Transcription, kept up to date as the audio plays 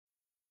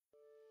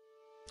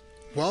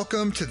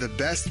Welcome to the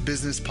Best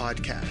Business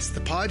Podcast, the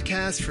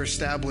podcast for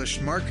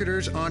established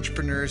marketers,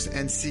 entrepreneurs,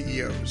 and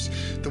CEOs,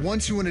 the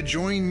ones who want to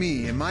join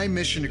me in my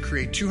mission to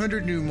create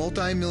 200 new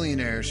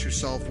multimillionaires who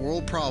solve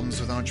world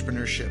problems with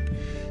entrepreneurship.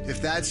 If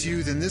that's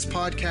you, then this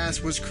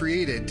podcast was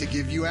created to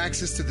give you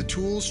access to the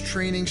tools,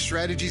 training,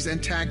 strategies,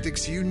 and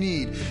tactics you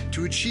need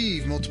to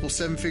achieve multiple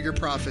seven-figure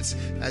profits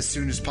as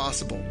soon as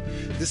possible.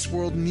 This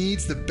world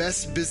needs the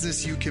best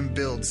business you can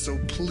build, so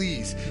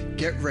please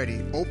get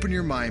ready, open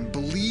your mind,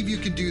 believe you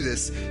can do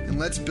this, and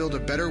let's build a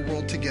better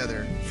world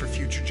together for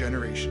future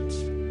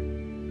generations.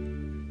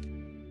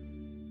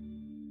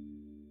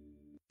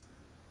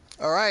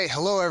 All right.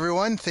 Hello,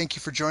 everyone. Thank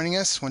you for joining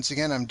us. Once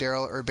again, I'm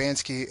Daryl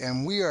Urbanski,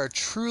 and we are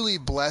truly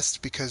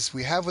blessed because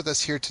we have with us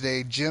here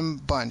today Jim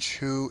Bunch,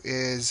 who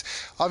is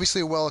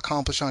obviously a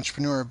well-accomplished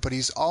entrepreneur, but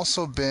he's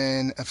also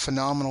been a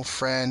phenomenal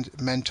friend,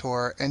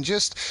 mentor, and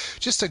just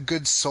a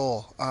good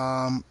soul.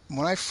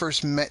 When I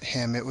first met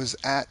him, it was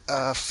at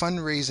a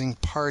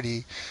fundraising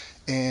party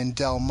in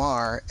Del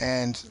Mar,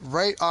 and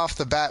right off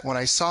the bat when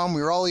I saw him,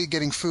 we were all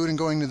getting food and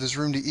going to this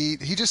room to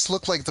eat. He just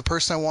looked like the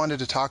person I wanted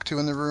to talk to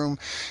in the room,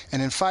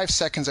 and in 5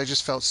 seconds I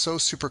just felt so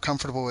super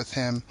comfortable with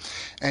him.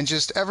 And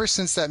just ever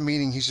since that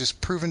meeting, he's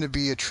just proven to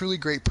be a truly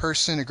great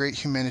person, a great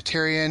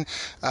humanitarian,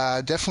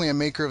 definitely a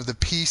maker of the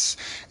peace,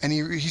 and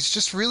he's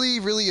just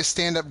really a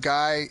stand-up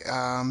guy.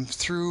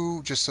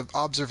 Through just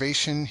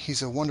observation,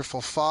 he's a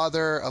wonderful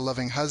father, a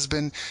loving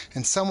husband,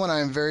 and someone I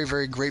am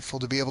very grateful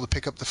to be able to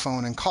pick up the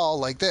phone and call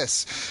like this.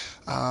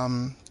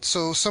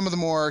 So some of the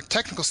more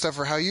technical stuff,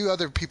 or how you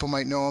other people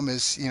might know him,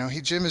 is,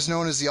 Jim is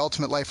known as the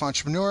ultimate life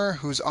entrepreneur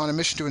who's on a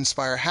mission to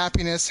inspire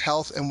happiness,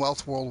 health, and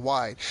wealth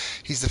worldwide.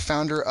 He's the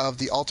founder of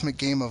the Ultimate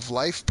Game of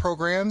Life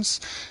programs.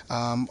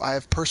 I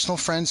have personal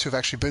friends who have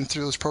actually been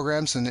through those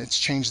programs, and it's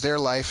changed their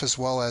life as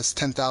well as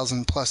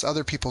 10,000 plus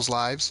other people's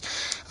lives.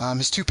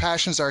 His two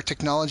passions are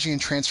technology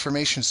and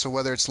transformation. So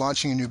whether it's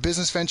launching a new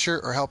business venture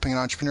or helping an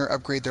entrepreneur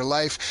upgrade their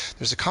life,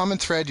 there's a common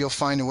thread you'll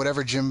find in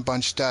whatever Jim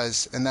Bunch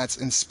does, and that's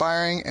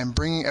inspiring and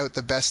bringing out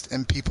the best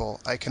in people.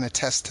 I can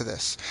attest to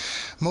this.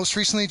 Most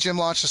recently, Jim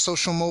launched a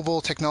social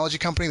mobile technology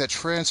company that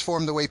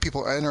transformed the way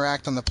people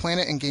interact on the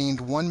planet and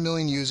gained 1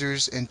 million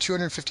users in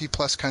 250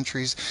 plus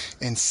countries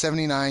in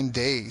 79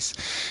 days.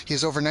 He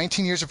has over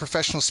 19 years of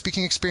professional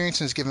speaking experience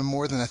and has given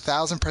more than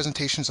 1,000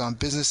 presentations on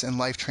business and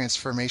life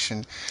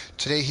transformation.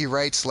 Today, he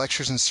writes,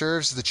 lectures, and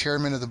serves as the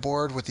chairman of the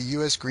board with the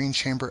U.S. Green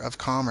Chamber of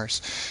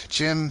Commerce.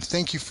 Jim,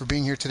 thank you for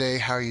being here today.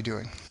 How are you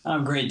doing?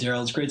 I'm great,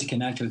 Daryl. It's great to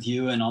connect with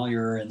you and all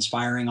your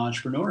inspiring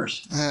entrepreneurs.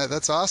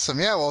 That's awesome.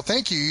 Yeah, well,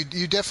 thank you.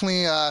 You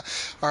definitely are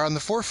on the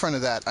forefront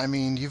of that. I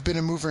mean, you've been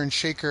a mover and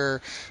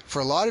shaker for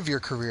a lot of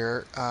your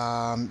career.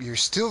 You've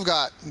still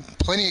got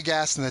plenty of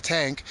gas in the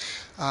tank.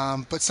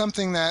 But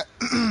something that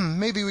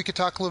maybe we could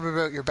talk a little bit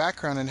about your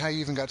background and how you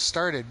even got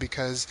started,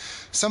 because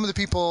some of the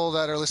people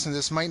that are listening to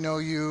this might know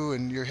you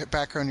and your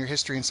background, your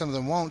history, and some of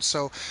them won't.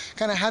 So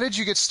kind of how did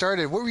you get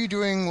started? What were you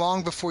doing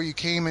long before you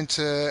came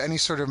into any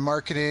sort of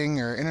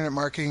marketing or internet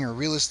marketing or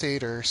real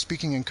estate or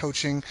speaking and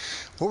coaching?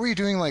 What were you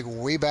doing like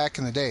way back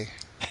in the day?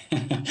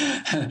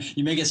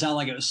 You make it sound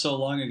like it was so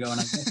long ago, and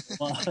I guess it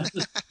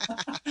was.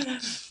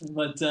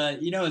 But,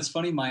 it's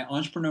funny, my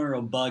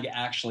entrepreneurial bug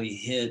actually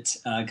hit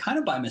kind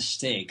of by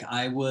mistake.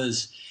 I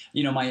was,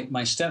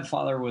 my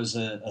stepfather was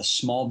a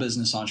small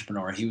business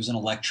entrepreneur. He was an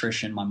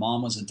electrician. My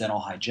mom was a dental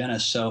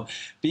hygienist. So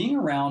being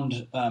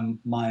around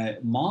my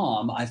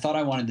mom, I thought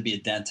I wanted to be a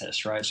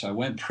dentist, right? So I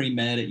went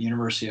pre-med at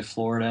University of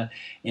Florida,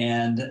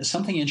 and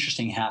something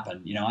interesting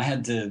happened. I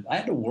had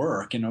to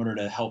work in order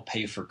to help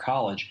pay for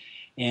college.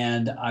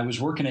 And I was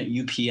working at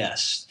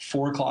UPS,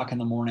 4 o'clock in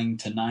the morning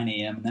to 9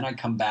 a.m. And then I'd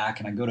come back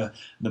and I'd go to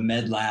the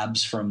med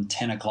labs from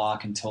 10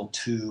 o'clock until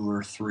 2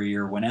 or 3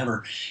 or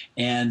whenever.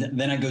 And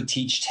then I'd go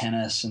teach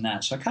tennis and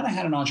that. So I kind of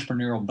had an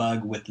entrepreneurial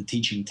bug with the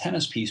teaching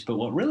tennis piece. But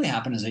what really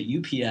happened is at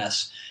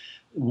UPS,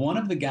 one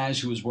of the guys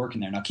who was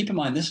working there, now keep in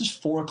mind, this is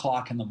 4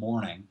 o'clock in the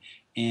morning.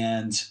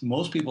 And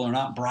most people are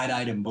not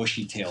bright-eyed and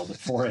bushy-tailed at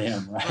 4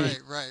 a.m., right?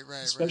 Right.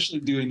 Especially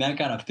doing that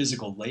kind of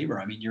physical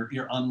labor. I mean,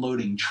 you're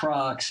unloading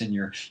trucks and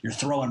you're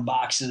throwing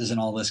boxes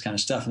and all this kind of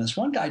stuff. And this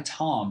one guy,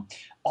 Tom,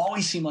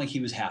 always seemed like he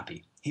was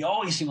happy. He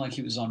always seemed like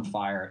he was on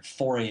fire at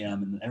 4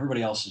 a.m. and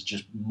everybody else is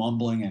just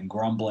mumbling and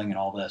grumbling and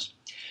all this.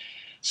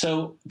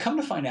 So come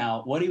to find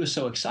out, what he was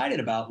so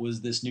excited about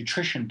was this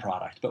nutrition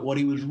product. But what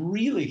he was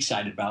really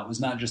excited about was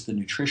not just the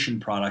nutrition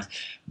product,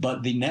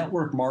 but the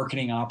network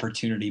marketing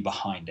opportunity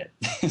behind it.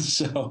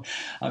 So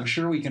I'm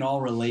sure we can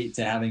all relate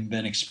to having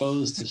been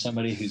exposed to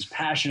somebody who's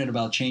passionate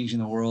about changing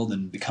the world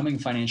and becoming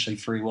financially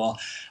free. Well,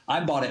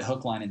 I bought it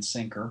hook, line, and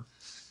sinker.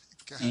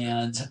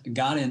 And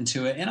got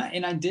into it,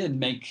 and I did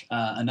make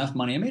enough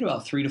money. I made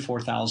about $3,000 to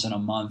 $4,000 a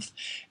month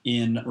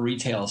in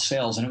retail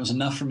sales, and it was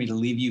enough for me to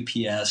leave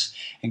UPS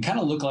and kind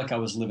of look like I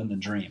was living the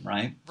dream,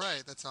 right?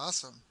 Right, that's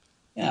awesome.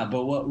 Yeah,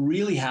 but what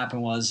really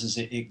happened was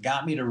it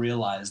got me to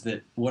realize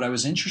that what I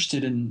was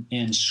interested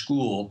in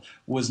school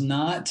was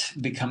not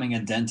becoming a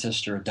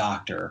dentist or a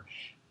doctor.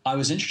 I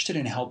was interested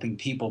in helping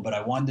people, but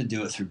I wanted to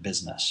do it through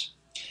business.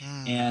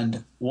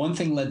 And one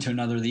thing led to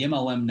another. The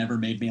MLM never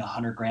made me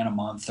 $100,000 a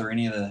month or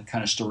any of the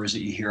kind of stories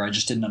that you hear. I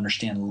just didn't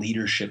understand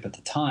leadership at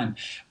the time,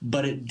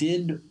 but it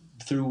did,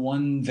 through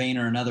one vein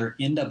or another,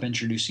 end up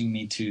introducing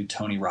me to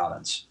Tony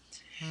Robbins.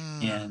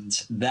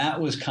 And that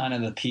was kind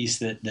of the piece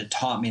that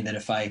taught me that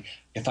if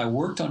I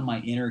worked on my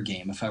inner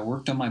game, if I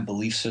worked on my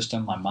belief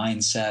system, my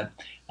mindset,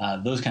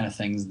 those kind of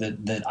things,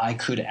 that I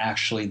could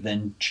actually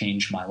then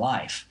change my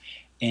life.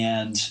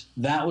 And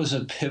that was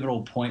a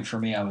pivotal point for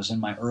me. I was in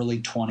my early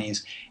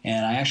 20s,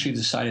 and I actually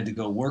decided to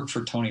go work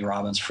for Tony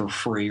Robbins for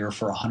free or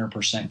for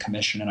 100%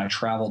 commission. And I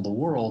traveled the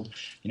world,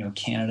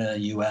 Canada,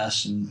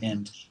 US,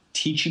 and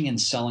teaching and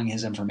selling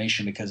his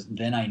information, because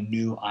then I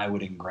knew I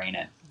would ingrain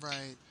it.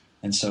 Right.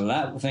 And so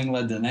that thing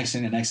led to the next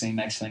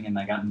thing, and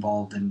I got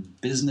involved in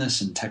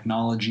business and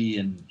technology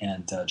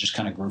and just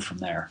kind of grew from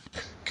there.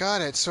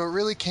 Got it. So it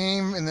really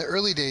came in the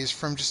early days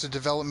from just a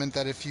development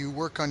that if you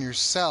work on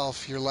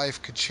yourself, your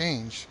life could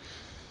change.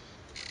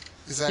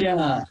 Is that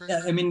correct?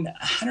 Yeah. I mean,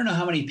 I don't know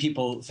how many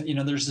people,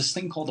 there's this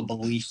thing called a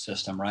belief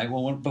system, right?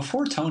 Well,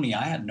 before Tony,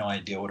 I had no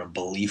idea what a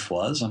belief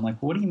was. I'm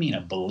like, what do you mean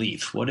a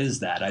belief? What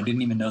is that? I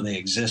didn't even know they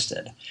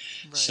existed.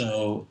 Right.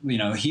 So,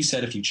 he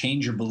said, if you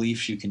change your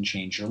beliefs, you can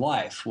change your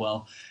life.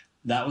 Well,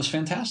 that was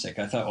fantastic.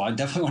 I thought, well, I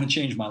definitely want to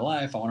change my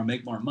life. I want to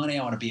make more money.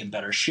 I want to be in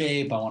better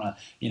shape. I want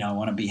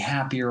to be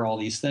happier, all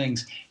these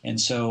things. And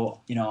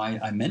so,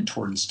 I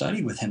mentored and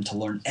studied with him to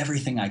learn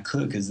everything I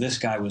could, because this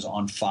guy was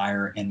on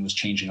fire and was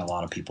changing a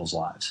lot of people's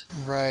lives.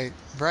 Right,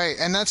 right.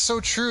 And that's so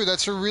true.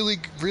 That's a really,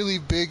 really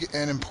big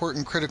and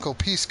important critical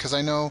piece, because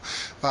I know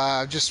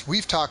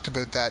we've talked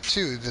about that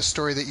too, the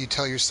story that you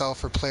tell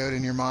yourself or play out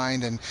in your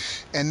mind.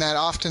 And that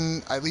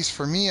often, at least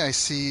for me, I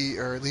see,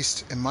 or at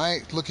least in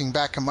looking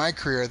back in my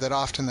career, that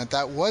often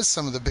that was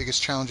some of the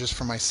biggest challenges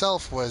for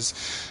myself, was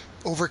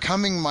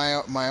overcoming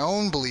my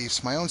own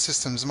beliefs, my own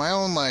systems, my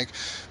own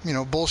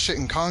bullshit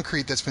and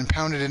concrete that's been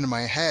pounded into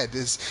my head.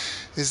 Is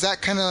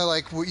that kind of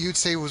like what you'd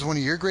say was one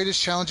of your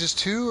greatest challenges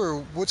too, or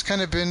what's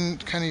kind of been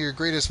your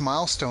greatest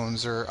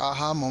milestones or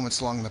aha moments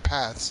along the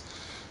paths?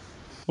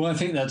 Well, I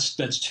think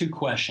that's two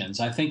questions.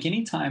 I think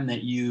anytime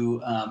that you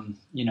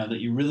that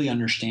you really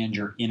understand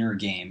your inner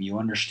game, you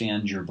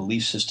understand your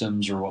belief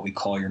systems, or what we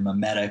call your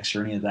memetics,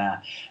 or any of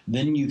that,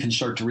 then you can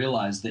start to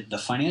realize that the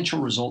financial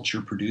results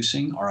you're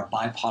producing are a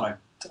byproduct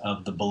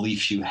of the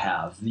beliefs you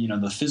have.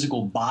 The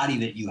physical body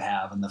that you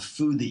have, and the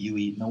food that you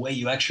eat, and the way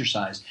you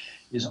exercise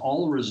is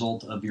all a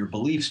result of your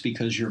beliefs,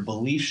 because your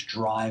beliefs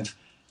drive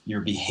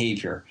your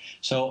behavior.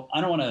 So I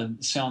don't want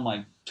to sound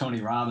like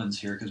Tony Robbins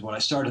here, because what I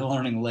started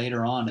learning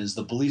later on is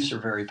the beliefs are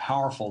very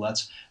powerful.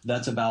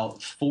 That's about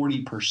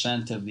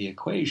 40% of the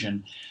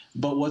equation.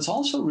 But what's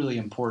also really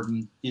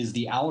important is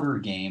the outer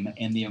game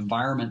and the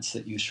environments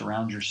that you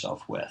surround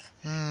yourself with.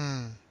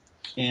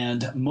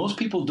 And most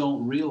people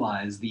don't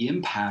realize the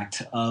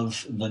impact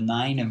of the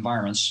 9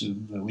 environments,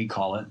 that we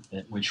call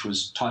it, which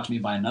was taught to me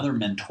by another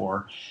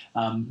mentor.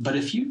 But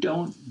if you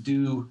don't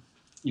do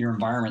your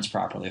environments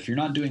properly, if you're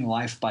not doing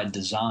life by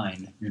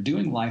design, you're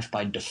doing life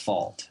by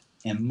default.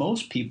 And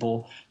most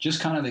people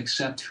just kind of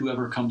accept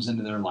whoever comes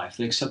into their life.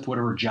 They accept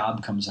whatever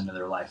job comes into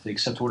their life. They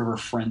accept whatever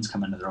friends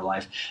come into their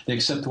life. They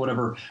accept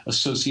whatever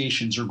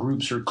associations or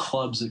groups or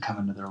clubs that come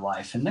into their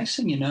life. And next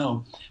thing you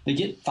know, they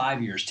get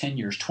 5 years, 10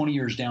 years, 20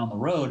 years down the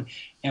road.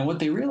 And what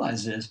they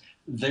realize is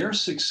their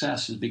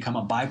success has become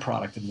a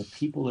byproduct of the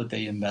people that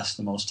they invest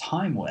the most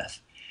time with.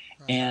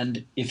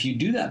 And if you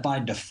do that by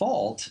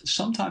default,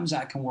 sometimes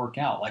that can work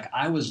out. Like,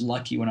 I was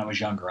lucky when I was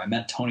younger. I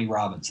met Tony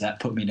Robbins. That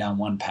put me down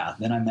one path.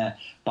 Then I met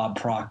Bob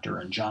Proctor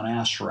and John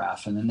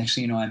Assaraf. And the next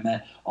thing you know, I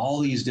met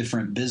all these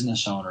different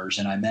business owners.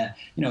 And I met,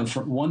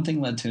 one thing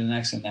led to the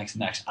next and next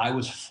and next. I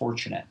was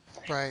fortunate.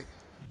 Right.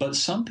 But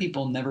some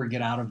people never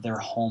get out of their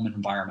home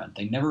environment.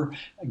 They never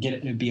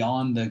get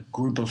beyond the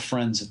group of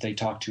friends that they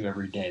talk to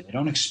every day. They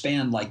don't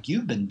expand like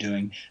you've been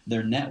doing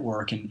their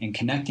network and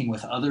connecting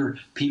with other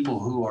people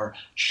who are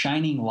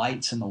shining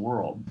lights in the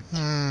world.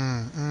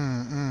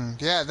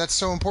 Yeah, that's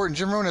so important.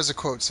 Jim Rohn has a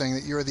quote saying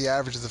that you're the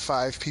average of the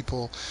 5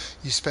 people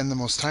you spend the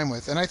most time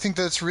with. And I think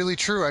that's really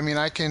true. I mean,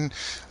 I can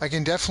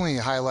definitely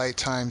highlight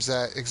times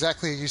that,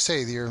 exactly as you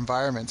say, your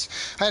environments.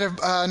 I had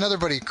another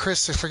buddy,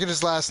 Chris, I forget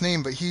his last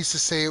name, but he used to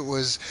say it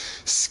was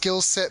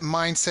skill set,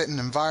 mindset, and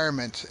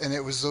environment, and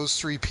it was those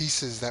 3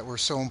 pieces that were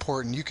so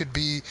important. You could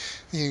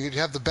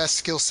have the best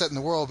skill set in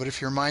the world, but if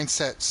your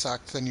mindset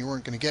sucked, then you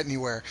weren't going to get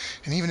anywhere.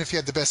 And even if you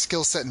had the best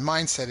skill set and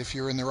mindset, if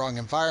you were in the wrong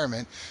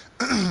environment,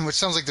 which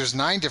sounds like there's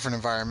 9 different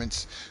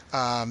environments,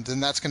 then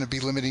that's going to be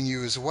limiting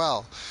you as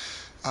well.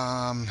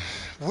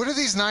 What are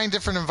these 9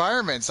 different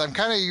environments?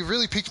 You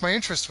really piqued my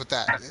interest with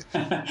that.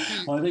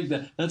 Well, I think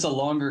that's a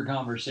longer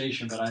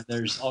conversation, but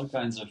there's all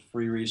kinds of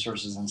free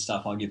resources and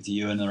stuff I'll give to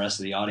you and the rest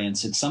of the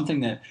audience. It's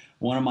something that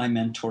one of my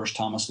mentors,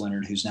 Thomas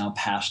Leonard, who's now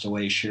passed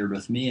away, shared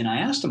with me. And I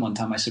asked him one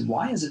time, I said,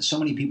 why is it so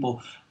many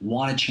people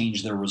want to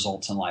change their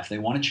results in life? They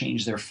want to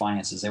change their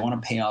finances. They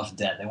want to pay off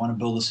debt. They want to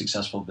build a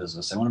successful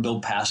business. They want to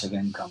build passive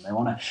income. They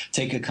want to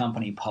take a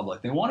company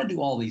public. They want to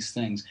do all these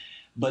things.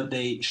 but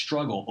they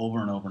struggle over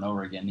and over and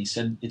over again. And he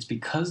said it's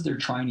because they're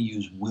trying to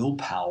use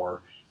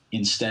willpower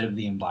instead of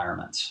the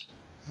environments.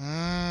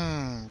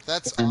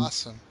 That's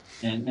awesome.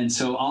 And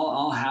so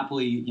I'll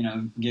happily,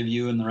 give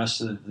you and the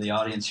rest of the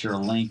audience here a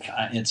link.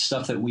 It's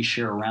stuff that we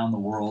share around the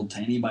world to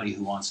anybody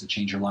who wants to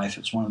change your life.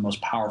 It's one of the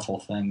most powerful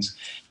things,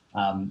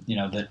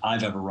 that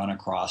I've ever run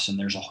across. And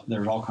there's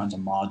all kinds of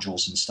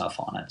modules and stuff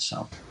on it.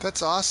 So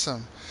that's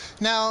awesome.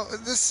 Now,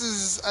 this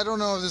is, I don't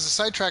know if this is a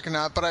sidetrack or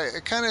not, but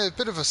a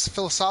bit of a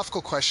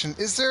philosophical question.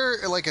 Is there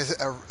like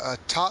a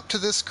top to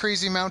this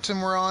crazy mountain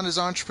we're on as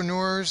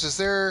entrepreneurs? Is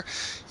there,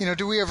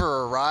 do we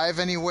ever arrive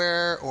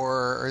anywhere,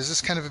 or is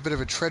this kind of a bit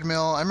of a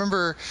treadmill? I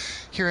remember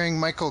hearing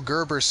Michael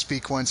Gerber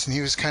speak once, and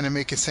he was kind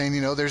of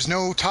saying, there's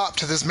no top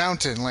to this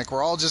mountain. Like,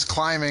 we're all just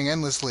climbing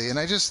endlessly. And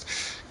I just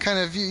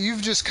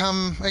you've just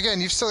come,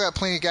 again, you've still got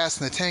plenty of gas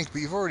in the tank,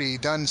 but you've already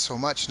done so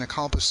much and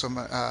accomplished so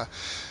much.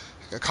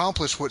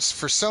 Accomplish what's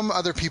for some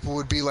other people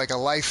would be like a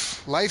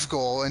life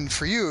goal, and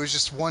for you it's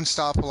just one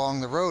stop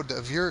along the road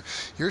of your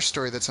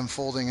story that's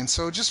unfolding. And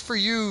so just for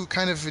you,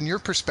 kind of in your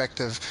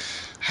perspective,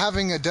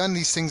 having done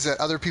these things that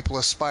other people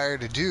aspire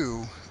to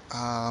do,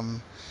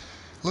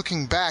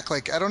 looking back,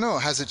 like, I don't know,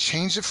 has it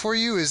changed it for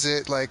you? Is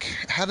it like,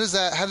 how does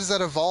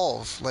that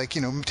evolve? Like,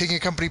 taking a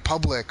company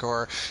public,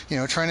 or,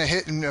 trying to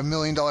hit $1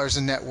 million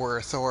in net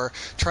worth, or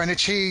trying to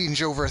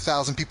change over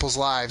 1,000 people's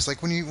lives.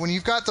 Like, when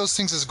you've got those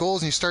things as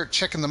goals and you start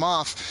checking them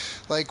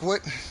off,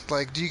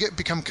 do you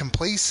become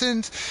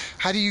complacent?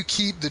 How do you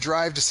keep the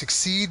drive to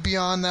succeed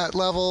beyond that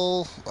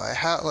level?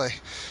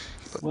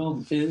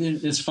 Well,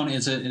 it's funny.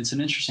 It's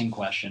an interesting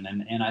question,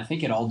 and I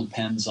think it all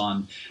depends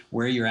on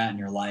where you're at in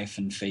your life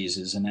and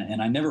phases.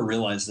 And I never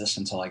realized this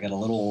until I got a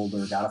little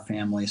older, got a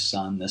family,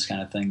 son, this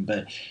kind of thing.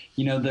 But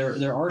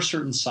there are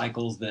certain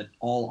cycles that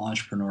all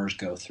entrepreneurs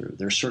go through.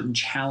 There are certain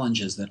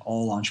challenges that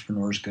all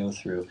entrepreneurs go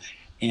through.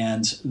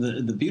 And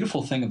the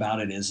beautiful thing about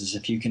it is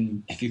if you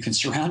can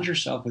surround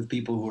yourself with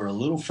people who are a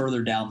little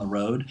further down the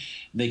road,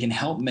 they can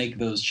help make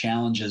those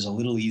challenges a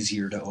little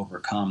easier to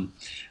overcome.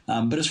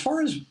 But as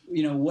far as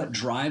what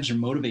drives or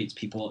motivates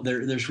people,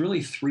 there's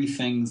really three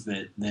things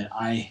that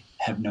I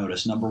have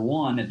noticed. Number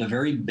one, at the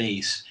very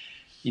base,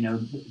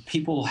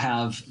 people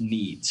have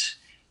needs.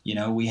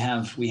 We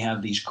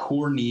have these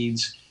core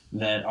needs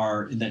that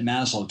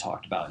Maslow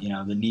talked about,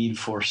 the need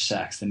for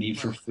sex, the need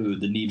for food,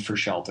 the need for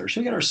shelter.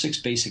 So we got our 6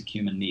 basic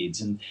human needs.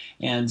 And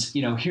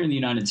here in the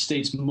United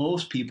States,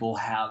 most people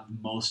have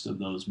most of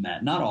those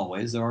met. Not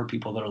always. There are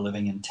people that are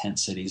living in tent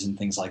cities and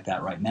things like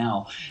that right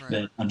now,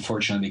 that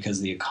unfortunately, because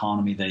of the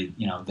economy,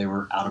 they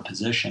were out of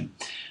position.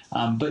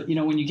 But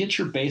when you get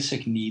your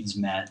basic needs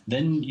met,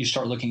 then you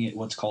start looking at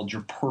what's called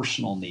your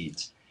personal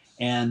needs.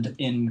 And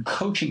in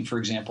coaching, for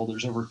example,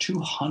 there's over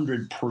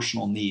 200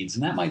 personal needs.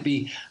 And that might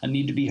be a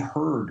need to be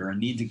heard, or a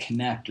need to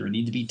connect, or a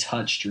need to be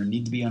touched, or a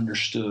need to be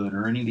understood,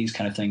 or any of these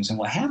kind of things. And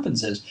what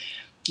happens is,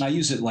 I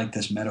use it like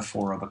this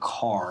metaphor of a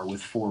car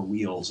with 4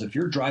 wheels. If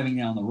you're driving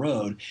down the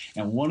road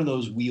and one of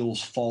those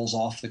wheels falls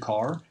off the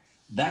car,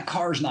 that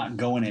car's not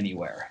going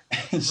anywhere.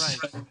 Right.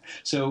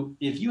 So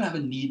if you have a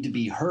need to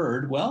be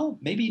heard, well,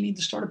 maybe you need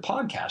to start a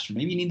podcast, or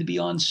maybe you need to be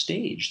on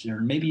stage,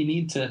 or maybe you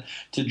need to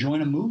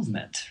join a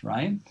movement,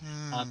 right?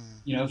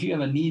 If you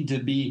have a need to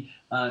be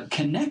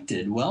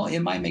connected, well, it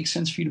might make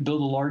sense for you to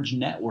build a large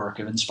network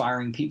of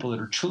inspiring people that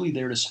are truly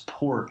there to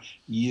support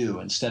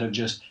you instead of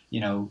just,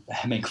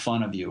 make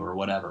fun of you or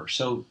whatever.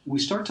 So we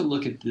start to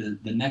look at the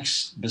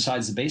next,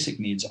 besides the basic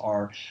needs,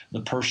 are the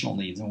personal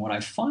needs. And what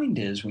I find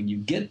is when you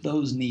get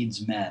those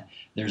needs met,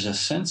 there's a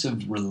sense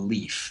of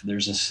relief.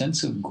 There's a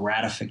sense of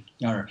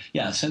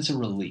a sense of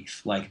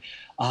relief. Like,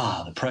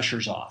 the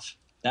pressure's off.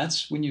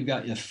 That's when you've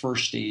got your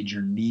first stage,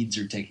 your needs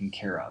are taken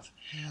care of.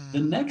 The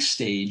next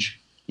stage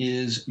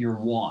is your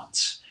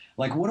wants.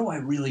 Like, what do I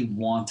really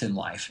want in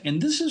life?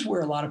 And this is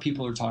where a lot of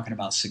people are talking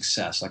about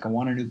success. Like, I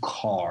want a new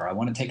car. I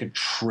want to take a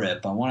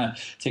trip. I want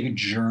to take a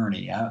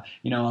journey. I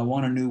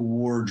want a new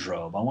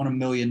wardrobe. I want $1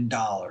 million.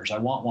 I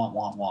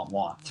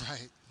want.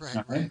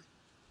 Right.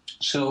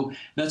 So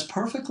that's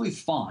perfectly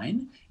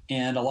fine.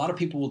 And a lot of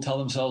people will tell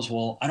themselves,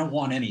 well, I don't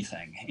want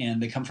anything.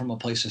 And they come from a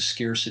place of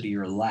scarcity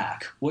or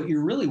lack. What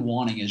you're really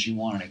wanting is you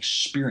want an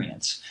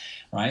experience,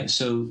 right?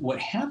 So what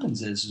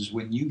happens is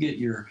when you get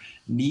your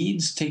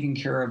needs taken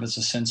care of, it's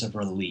a sense of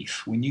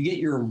relief. When you get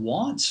your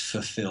wants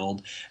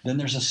fulfilled, then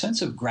there's a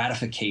sense of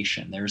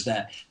gratification. There's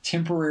that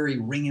temporary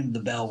ringing of the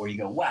bell where you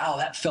go, wow,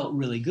 that felt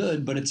really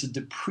good, but it's a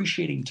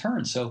depreciating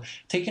turn. So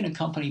taking a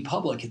company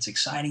public, it's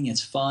exciting,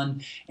 it's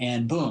fun,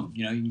 and boom,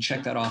 you can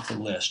check that off the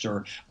list.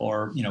 Or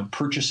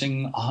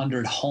purchasing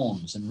 100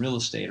 homes in real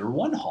estate, or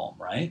 1 home,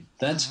 right?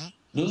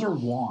 Those are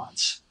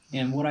wants.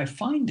 And what I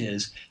find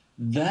is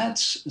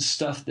that's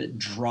stuff that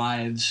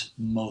drives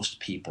most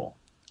people,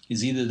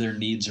 is either their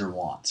needs or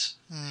wants.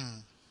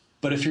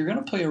 But if you're going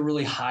to play a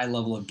really high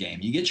level of game,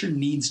 you get your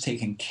needs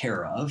taken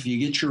care of, you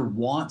get your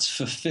wants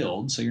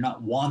fulfilled, so you're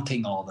not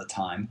wanting all the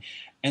time,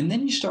 and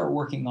then you start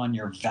working on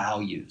your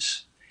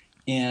values.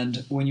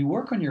 And when you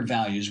work on your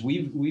values,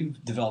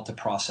 we've developed a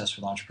process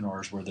with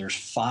entrepreneurs where there's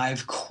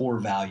 5 core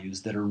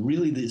values that are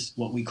really this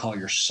what we call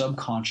your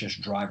subconscious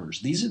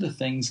drivers. These are the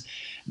things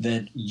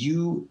that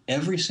you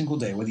every single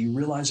day, whether you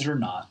realize it or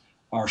not,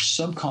 are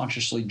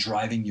subconsciously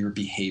driving your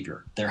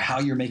behavior. They're how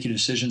you're making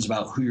decisions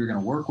about who you're going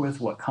to work with,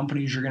 what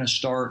companies you're going to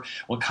start,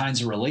 what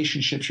kinds of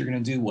relationships you're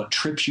going to do, what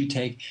trips you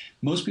take.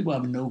 Most people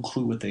have no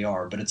clue what they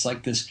are, but it's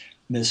like this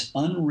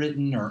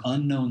unwritten or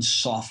unknown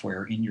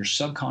software in your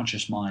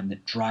subconscious mind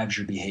that drives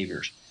your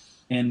behaviors.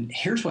 And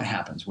here's what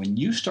happens. When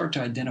you start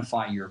to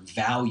identify your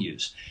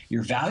values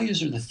are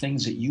the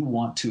things that you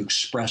want to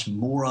express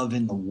more of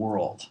in the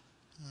world.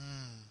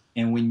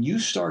 And when you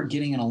start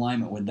getting in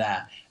alignment with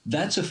that,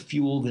 that's a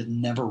fuel that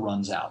never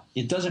runs out.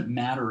 It doesn't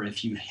matter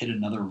if you hit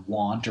another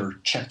want or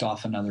checked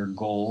off another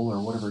goal or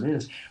whatever it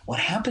is. What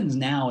happens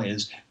now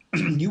is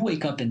you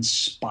wake up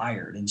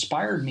inspired.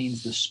 Inspired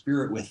means the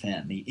spirit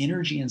within, the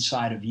energy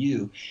inside of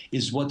you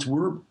is what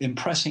we're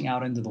impressing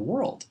out into the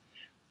world.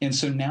 And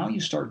so now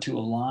you start to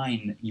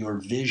align your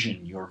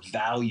vision, your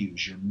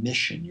values, your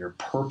mission, your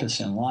purpose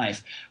in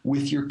life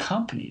with your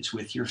companies,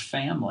 with your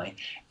family,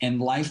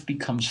 and life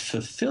becomes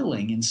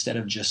fulfilling instead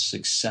of just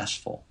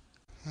successful.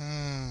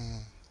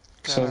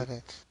 Got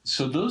it.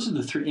 So those are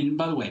the 3. And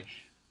by the way,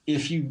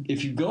 if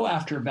you go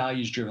after a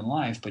values-driven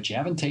life, but you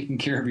haven't taken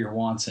care of your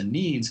wants and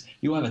needs,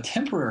 you'll have a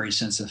temporary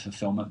sense of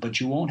fulfillment, but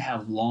you won't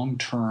have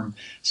long-term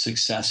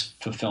success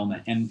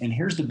fulfillment. And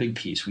here's the big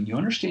piece. When you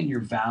understand your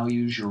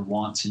values, your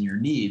wants, and your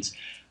needs,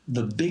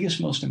 the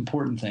biggest, most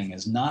important thing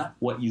is not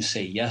what you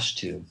say yes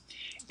to.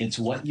 It's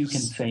what you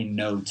can say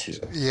no to.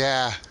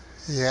 Yeah.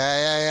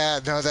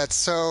 No, that's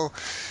so.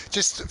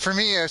 Just for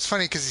me, it's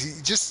funny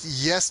because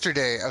just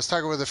yesterday I was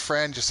talking with a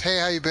friend. Just, hey,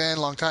 how you been?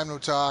 Long time no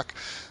talk.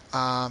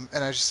 And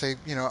I just say,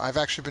 I've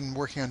actually been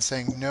working on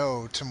saying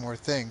no to more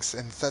things,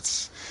 and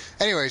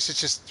anyways,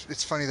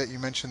 it's funny that you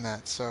mentioned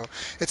that. So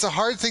it's a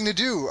hard thing to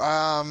do.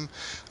 I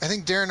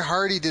think Darren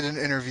Hardy did an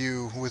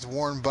interview with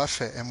Warren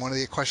Buffett, and one of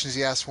the questions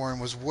he asked Warren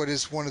was, what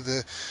is one of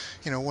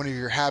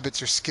your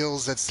habits or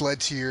skills that's led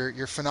to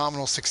your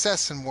phenomenal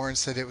success? And Warren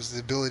said it was the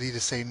ability to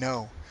say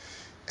no.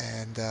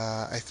 And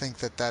I think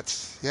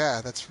that's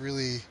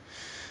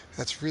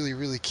really,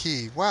 really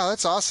key. Wow,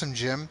 that's awesome,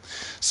 Jim.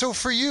 So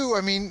for you,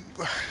 I mean,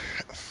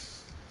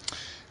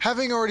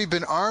 having already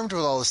been armed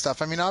with all this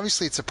stuff, I mean,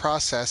 obviously it's a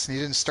process and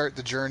you didn't start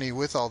the journey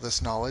with all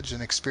this knowledge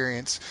and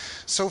experience.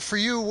 So for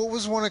you, what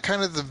was one of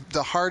kind of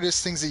the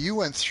hardest things that you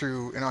went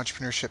through in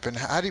entrepreneurship, and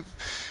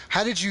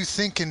how did you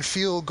think and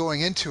feel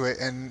going into it?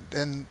 And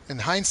in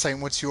hindsight,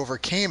 once you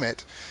overcame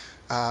it,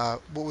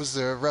 what was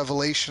the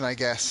revelation, I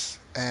guess?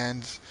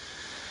 And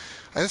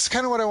that's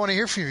kind of what I want to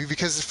hear from you,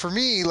 because for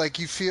me, like,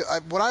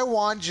 what I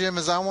want, Jim,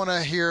 is I want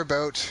to hear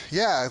about,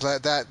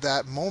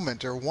 that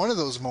moment, or one of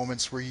those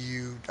moments where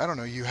I don't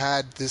know, you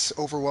had this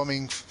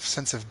overwhelming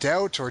sense of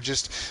doubt or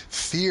just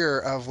fear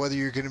of whether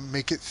you're going to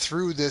make it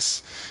through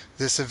this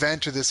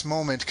event or this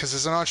moment. Because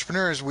as an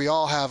entrepreneurs, we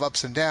all have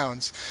ups and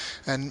downs,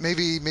 and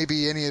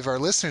maybe any of our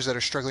listeners that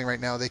are struggling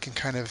right now, they can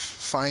kind of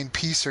find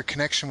peace or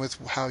connection with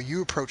how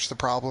you approach the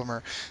problem,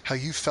 or how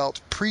you felt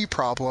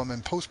pre-problem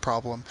and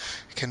post-problem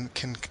can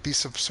be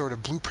some sort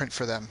of blueprint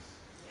for them.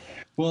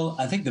 Well,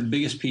 I think the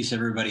biggest piece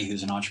everybody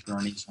who's an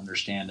entrepreneur needs to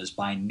understand is,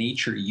 by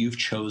nature, you've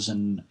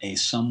chosen a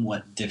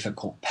somewhat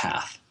difficult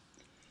path.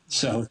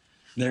 So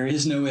there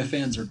is no ifs,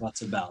 ands, or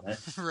buts about it.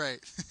 Right.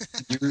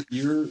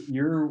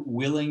 You're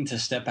willing to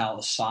step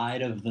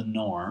outside of the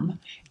norm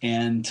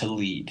and to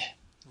lead.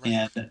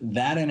 Right. And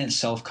that in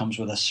itself comes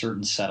with a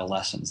certain set of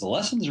lessons. The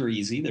lessons are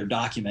easy. They're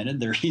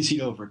documented. They're easy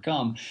to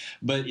overcome.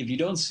 But if you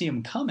don't see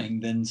them coming,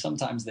 then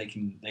sometimes they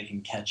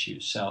can catch you.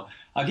 So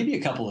I'll give you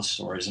a couple of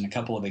stories and a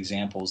couple of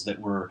examples that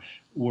were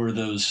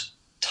those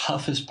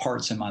toughest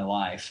parts in my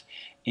life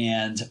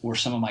and were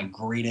some of my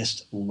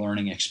greatest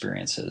learning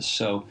experiences.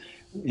 So,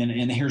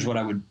 and here's what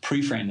I would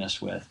pre-frame this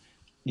with,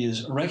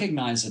 is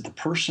recognize that the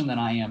person that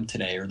I am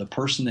today, or the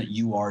person that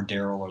you are,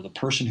 Daryl, or the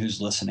person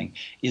who's listening,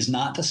 is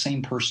not the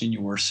same person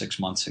you were 6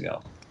 months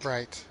ago.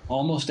 Right.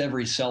 Almost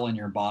every cell in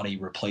your body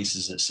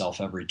replaces itself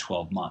every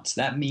 12 months.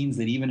 That means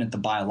that even at the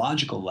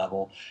biological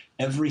level,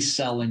 every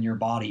cell in your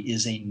body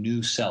is a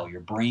new cell. Your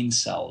brain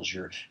cells,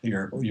 your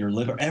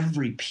liver,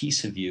 every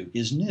piece of you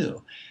is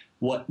new.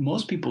 What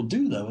most people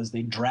do, though, is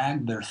they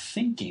drag their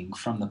thinking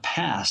from the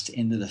past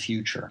into the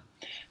future.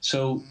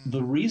 So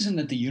the reason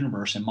that the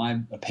universe, in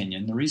my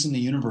opinion, the reason the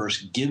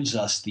universe gives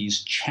us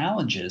these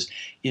challenges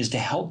is to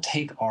help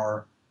take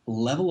our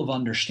level of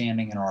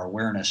understanding and our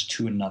awareness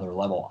to another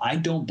level. I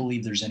don't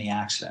believe there's any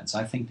accidents.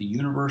 I think the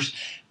universe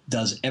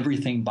does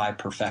everything by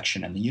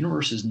perfection, and the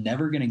universe is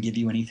never going to give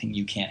you anything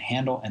you can't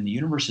handle, and the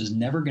universe is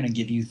never going to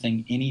give you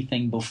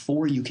anything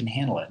before you can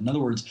handle it. In other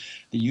words,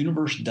 the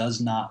universe does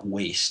not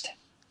waste.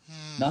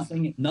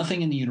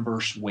 Nothing in the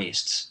universe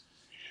wastes.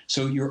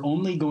 So you're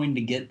only going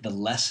to get the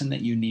lesson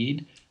that you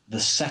need the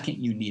second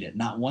you need it,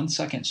 not 1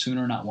 second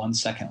sooner, not 1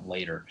 second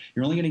later.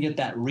 You're only going to get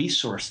that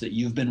resource that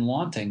you've been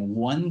wanting.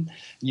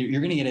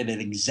 You're going to get it at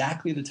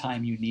exactly the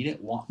time you need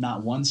it,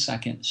 not 1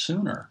 second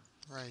sooner.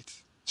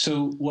 Right.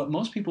 So what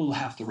most people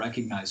have to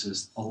recognize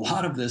is a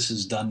lot of this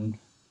is done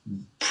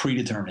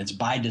predetermined. It's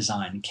by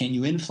design. Can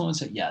you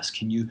influence it? Yes.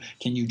 Can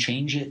you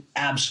change it?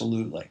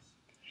 Absolutely.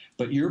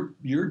 But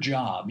your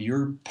job,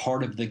 your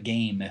part of the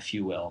game, if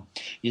you will,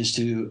 is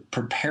to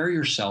prepare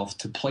yourself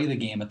to play the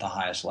game at the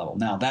highest level.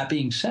 Now, that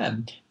being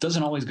said, it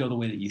doesn't always go the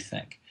way that you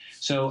think.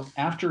 So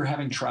after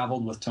having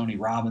traveled with Tony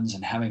Robbins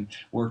and having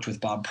worked with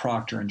Bob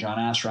Proctor and John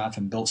Assaraf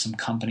and built some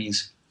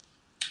companies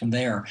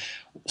there,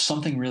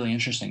 something really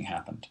interesting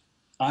happened.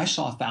 I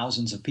saw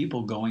thousands of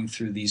people going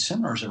through these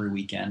seminars every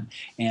weekend,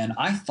 and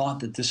I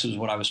thought that this was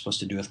what I was supposed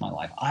to do with my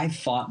life. I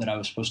thought that I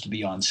was supposed to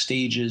be on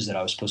stages, that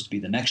I was supposed to be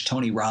the next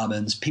Tony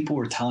Robbins. People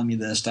were telling me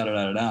this,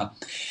 da-da-da-da-da.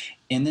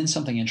 And then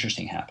something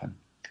interesting happened.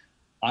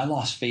 I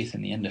lost faith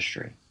in the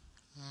industry.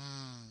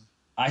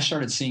 I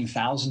started seeing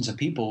thousands of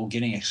people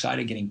getting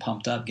excited, getting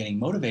pumped up, getting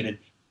motivated.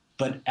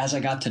 But as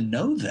I got to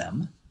know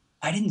them,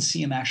 I didn't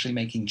see them actually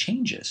making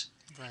changes.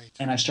 Right.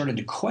 And I started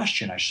to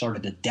question, I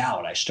started to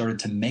doubt, I started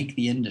to make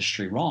the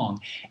industry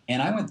wrong.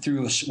 And I went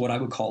through what I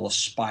would call a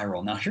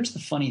spiral. Now, here's the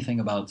funny thing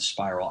about the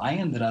spiral. I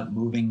ended up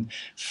moving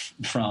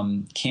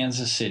from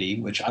Kansas City,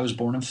 which I was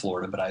born in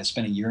Florida, but I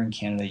spent a year in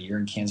Canada, a year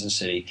in Kansas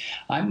City.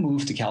 I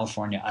moved to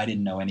California. I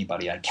didn't know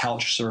anybody. I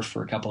couch surfed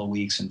for a couple of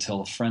weeks until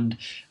a friend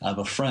of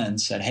a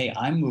friend said, hey,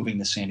 I'm moving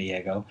to San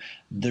Diego.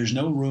 There's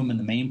no room in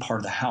the main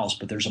part of the house,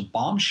 but there's a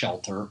bomb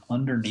shelter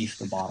underneath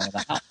the bottom of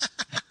the house.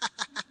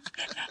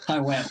 I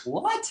went,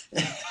 what?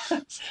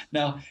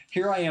 Now,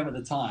 here I am at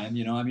the time,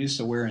 I'm used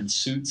to wearing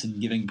suits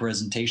and giving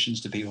presentations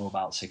to people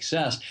about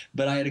success,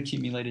 but I had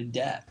accumulated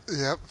debt.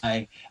 Yep.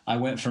 I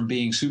went from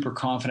being super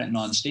confident and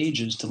on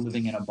stages to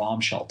living in a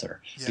bomb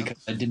shelter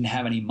because I didn't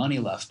have any money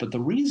left. But the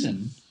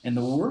reason, and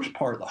the worst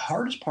part, the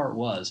hardest part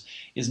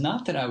is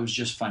not that I was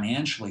just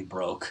financially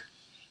broke.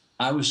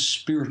 I was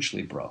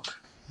spiritually broke.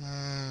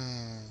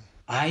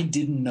 I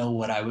didn't know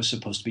what I was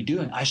supposed to be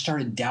doing. I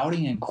started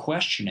doubting and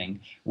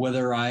questioning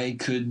whether I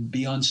could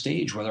be on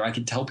stage, whether I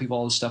could tell people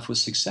all this stuff was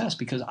success,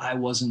 because I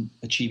wasn't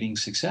achieving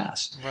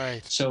success.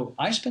 Right. So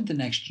I spent the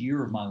next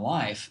year of my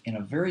life in a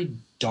very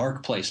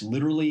dark place,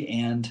 literally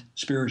and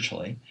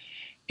spiritually.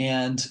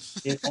 And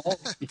it all,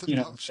 it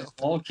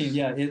all came,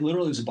 it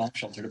literally was a bomb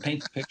shelter. To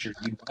paint the picture,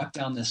 you walk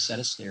down this set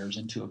of stairs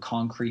into a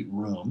concrete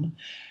room.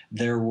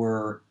 There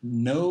were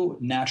no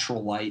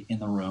natural light in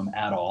the room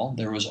at all.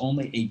 There was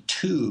only a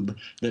tube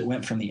that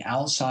went from the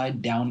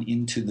outside down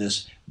into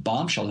this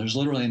bomb shelter. It was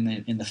literally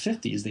in the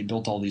 50s, they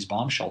built all these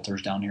bomb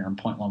shelters down here in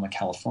Point Loma,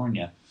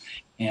 California.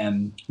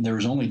 And there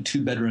was only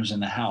 2 bedrooms in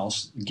the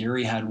house.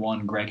 Gary had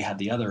one, Greg had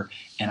the other,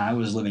 and I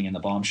was living in the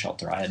bomb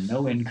shelter. I had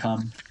no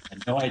income,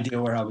 had no idea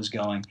where I was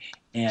going.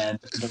 And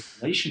the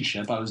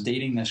relationship, I was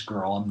dating this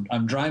girl.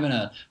 I'm driving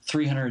a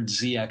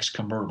 300ZX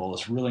convertible,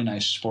 this really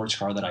nice sports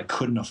car that I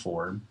couldn't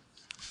afford,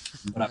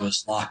 but I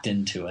was locked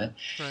into it.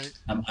 Right.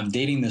 I'm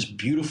dating this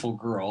beautiful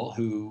girl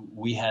who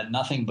we had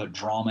nothing but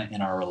drama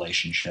in our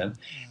relationship.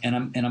 And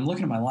I'm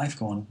looking at my life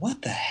going,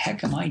 what the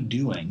heck am I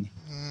doing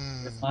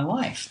with my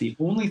life? The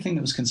only thing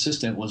that was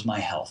consistent was my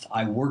health.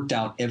 I worked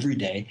out every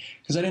day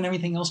because I didn't have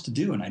anything else to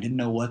do and I didn't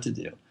know what to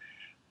do.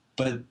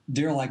 But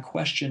Daryl, I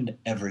questioned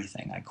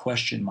everything. I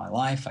questioned my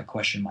life. I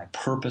questioned my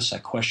purpose. I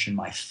questioned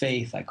my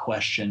faith. I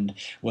questioned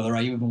whether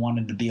I even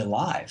wanted to be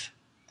alive.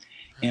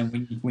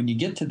 And when you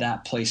get to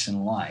that place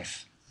in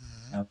life,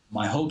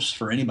 my hopes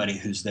for anybody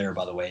who's there,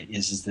 by the way,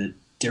 is that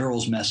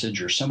Daryl's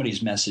message or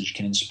somebody's message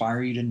can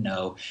inspire you to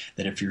know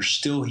that if you're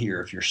still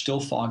here, if you're still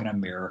fogging a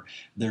mirror,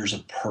 there's a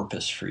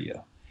purpose for you.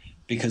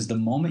 Because the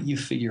moment you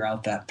figure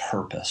out that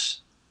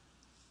purpose,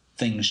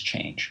 things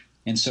change.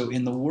 And so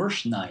in the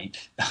worst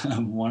night,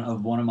 one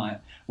of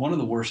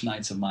the worst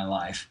nights of my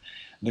life,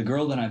 the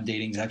girl that I'm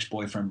dating's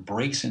ex-boyfriend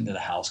breaks into the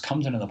house,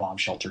 comes into the bomb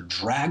shelter,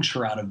 drags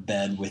her out of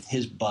bed with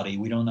his buddy.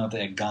 We don't know if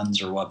they had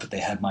guns or what, but they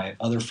had my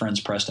other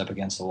friends pressed up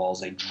against the walls.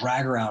 They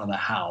drag her out of the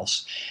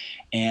house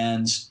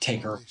and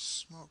take her. Holy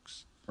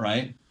smokes.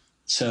 Right?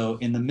 So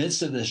in the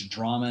midst of this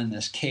drama and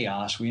this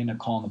chaos, we end up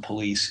calling the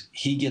police.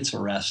 He gets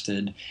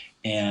arrested,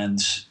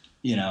 and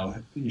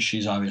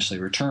she's obviously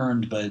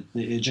returned, but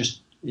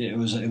it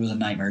was a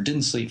nightmare.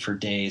 Didn't sleep for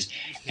days.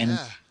 And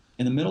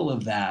in the middle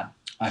of that,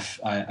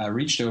 I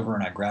reached over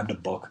and I grabbed a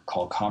book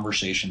called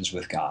Conversations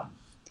with God.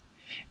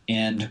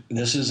 And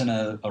this isn't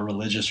a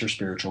religious or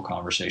spiritual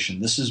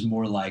conversation. This is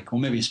more like,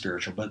 well, maybe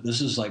spiritual, but this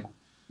is like,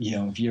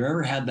 if you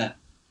ever had that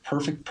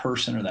perfect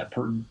person or that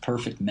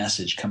perfect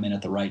message come in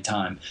at the right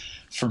time,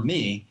 for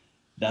me,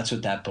 that's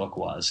what that book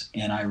was.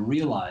 And I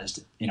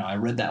realized, I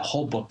read that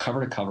whole book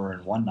cover to cover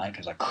in one night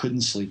because I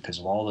couldn't sleep because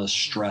of all this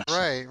stress.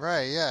 Right,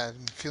 yeah.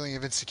 Feeling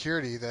of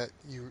insecurity that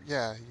you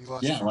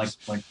lost. Yeah,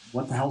 like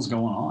what the hell's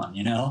going on,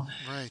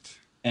 Right.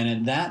 And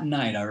in that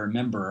night, I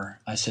remember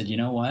I said, you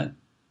know what?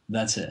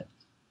 That's it.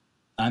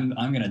 I'm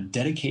going to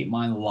dedicate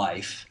my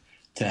life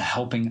to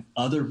helping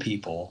other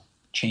people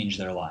change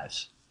their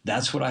lives.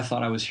 That's what I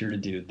thought I was here to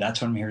do.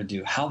 That's what I'm here to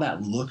do. How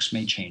that looks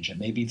may change. It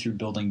may be through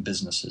building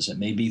businesses. It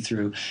may be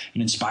through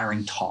an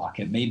inspiring talk.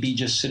 It may be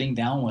just sitting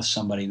down with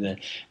somebody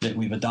that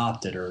we've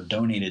adopted or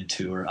donated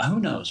to, or who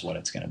knows what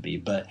it's going to be.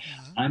 But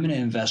I'm going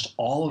to invest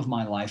all of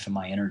my life and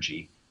my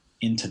energy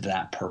into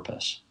that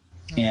purpose.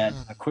 And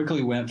I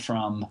quickly went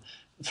from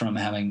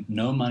having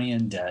no money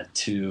in debt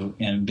to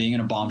and being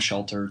in a bomb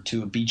shelter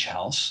to a beach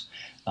house,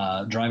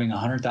 driving a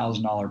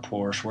 $100,000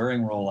 Porsche,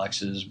 wearing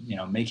Rolexes,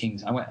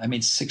 I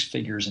made six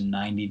figures in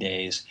 90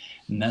 days.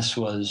 And this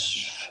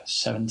was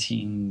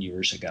 17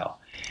 years ago.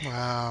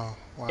 Wow.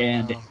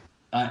 And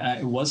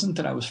it wasn't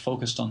that I was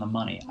focused on the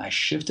money. I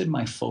shifted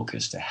my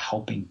focus to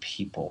helping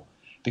people,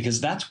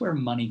 because that's where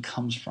money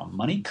comes from.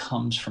 Money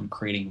comes from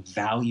creating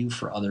value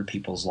for other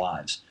people's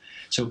lives.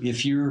 So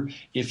if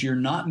you're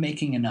not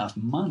making enough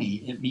money,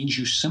 it means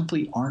you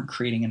simply aren't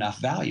creating enough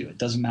value. It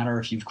doesn't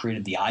matter if you've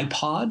created the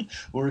iPod,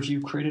 or if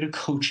you've created a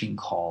coaching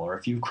call, or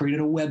if you've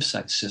created a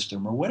website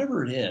system, or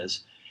whatever it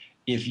is.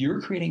 If you're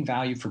creating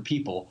value for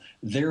people,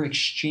 their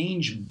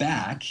exchange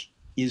back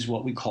is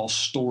what we call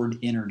stored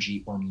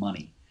energy or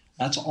money.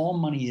 That's all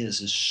money is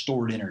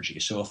stored energy.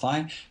 So if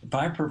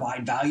I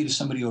provide value to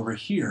somebody over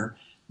here,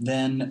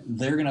 then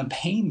they're going to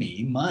pay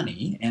me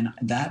money, and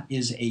that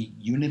is a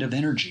unit of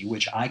energy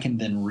which I can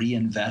then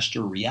reinvest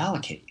or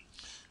reallocate.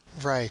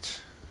 Right.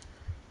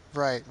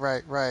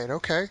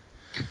 Okay.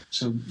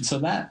 So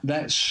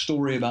that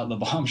story about the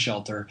bomb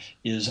shelter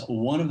is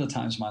one of the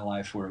times in my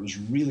life where it was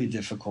really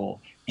difficult,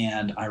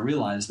 and I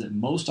realized that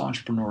most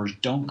entrepreneurs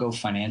don't go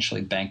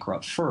financially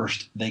bankrupt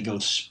first. They go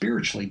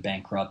spiritually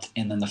bankrupt,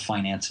 and then the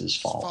finances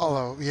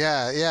follow.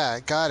 Yeah,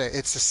 got it.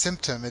 It's a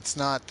symptom. It's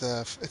not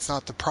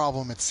the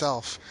problem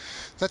itself.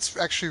 That's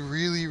actually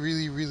really,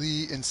 really,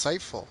 really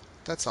insightful.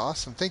 That's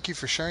awesome. Thank you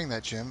for sharing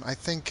that, Jim. I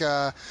think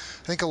a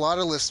lot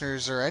of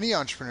listeners or any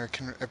entrepreneur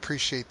can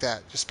appreciate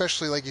that,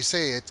 especially like you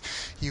say,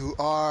 you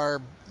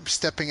are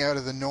stepping out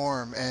of the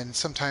norm, and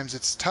sometimes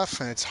it's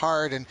tough and it's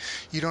hard, and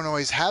you don't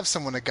always have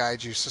someone to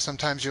guide you. So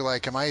sometimes you're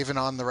like, am I even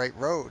on the right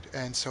road?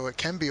 And so it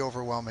can be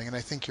overwhelming. And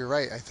I think you're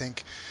right. I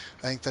think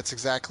that's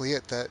exactly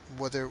it. That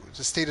whether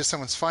the state of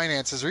someone's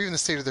finances or even the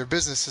state of their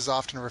business is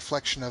often a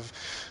reflection of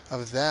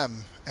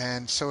them.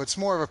 And so it's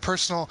more of a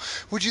personal.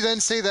 Would you then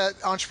say that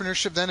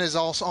entrepreneurship then is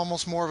also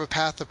almost more of a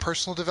path of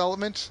personal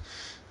development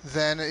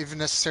than even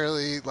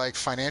necessarily like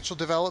financial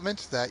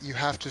development, that you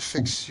have to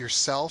fix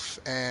yourself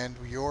and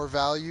your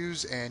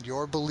values and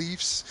your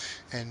beliefs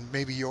and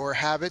maybe your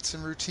habits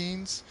and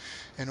routines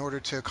in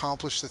order to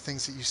accomplish the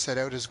things that you set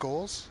out as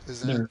goals?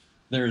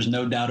 There is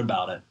no doubt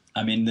about it.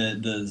 I mean,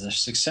 the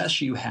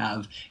success you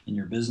have in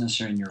your business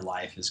or in your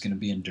life is going to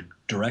be in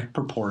direct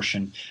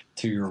proportion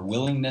to your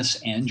willingness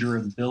and your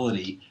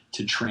ability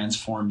to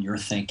transform your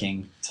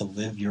thinking, to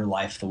live your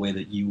life the way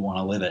that you want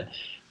to live it.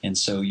 And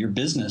so your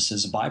business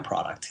is a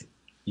byproduct.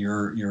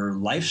 Your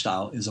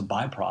lifestyle is a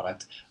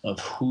byproduct of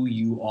who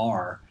you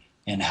are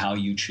and how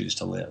you choose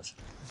to live.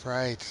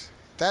 Right.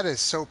 That is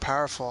so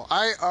powerful.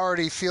 I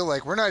already feel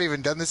like we're not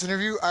even done this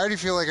interview. I already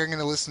feel like I'm going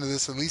to listen to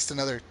this at least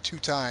another 2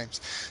 times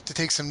to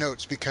take some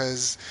notes,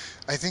 because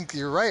I think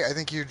you're right. I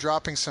think you're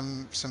dropping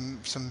some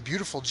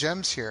beautiful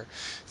gems here,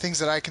 things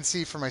that I can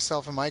see for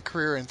myself in my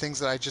career and things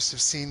that I just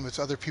have seen with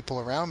other people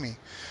around me.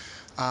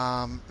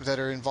 That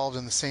are involved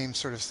in the same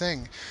sort of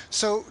thing.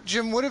 So,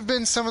 Jim, what have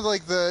been some of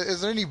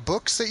is there any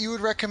books that you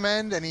would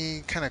recommend?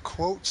 Any kind of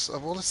quotes?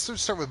 Well, let's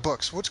start with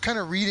books. What kind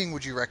of reading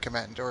would you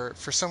recommend? Or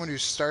for someone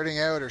who's starting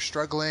out or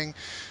struggling?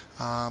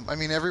 I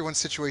mean, everyone's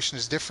situation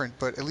is different,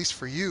 but at least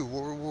for you,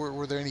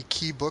 were there any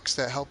key books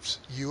that helped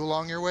you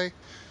along your way?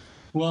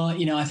 Well,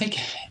 I think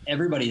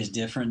everybody is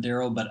different,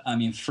 Daryl, but I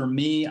mean, for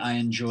me, I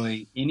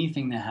enjoy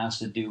anything that has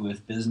to do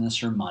with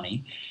business or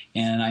money,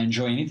 and I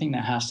enjoy anything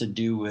that has to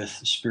do with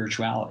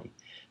spirituality.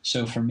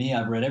 So for me,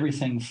 I've read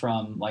everything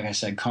from, like I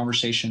said,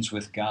 Conversations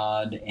with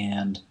God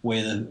and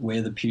Way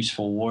of the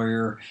Peaceful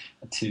Warrior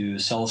to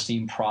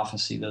Celestine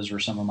Prophecy. Those were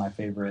some of my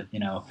favorite,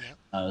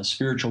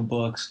 spiritual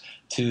books,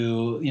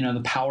 to,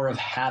 The Power of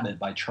Habit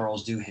by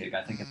Charles Duhigg.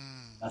 I think it's one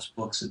of the best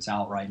books that's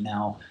out right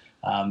now.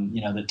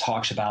 That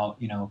talks about,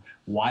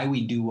 why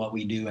we do what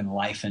we do in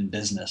life and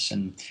business.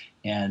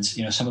 And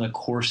some of the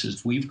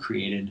courses we've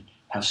created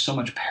have so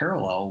much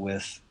parallel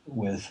with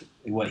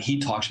what he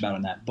talks about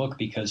in that book,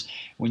 because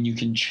when you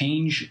can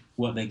change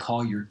what they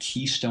call your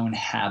keystone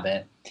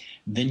habit,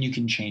 then you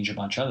can change a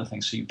bunch of other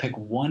things. So you pick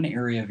one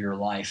area of your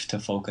life to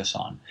focus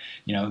on.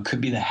 It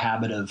could be the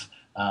habit of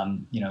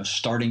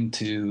starting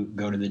to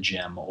go to the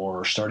gym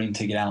or starting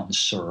to get out and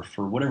surf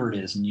or whatever it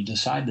is. And you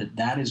decide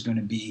that is going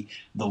to be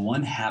the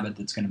one habit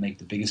that's going to make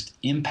the biggest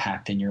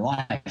impact in your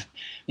life.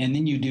 And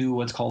then you do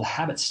what's called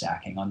habit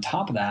stacking. On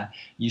top of that,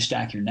 you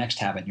stack your next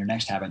habit, your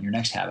next habit, your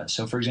next habit.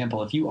 So for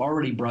example, if you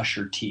already brush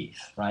your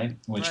teeth, right,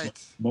 which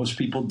most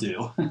people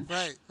do.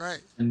 Right.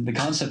 And the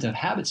concept of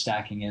habit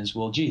stacking is,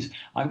 well, geez,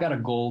 I've got a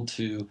goal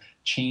to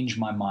change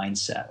my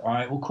mindset. All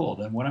right, well, cool.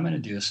 Then what I'm going to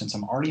do is, since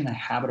I'm already in the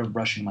habit of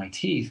brushing my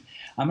teeth,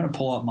 I'm going to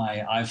pull up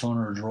my iPhone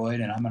or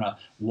Droid and I'm going to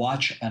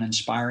watch an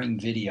inspiring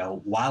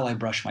video while I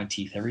brush my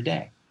teeth every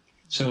day.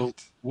 So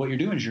Right. what you're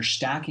doing is you're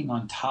stacking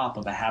on top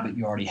of a habit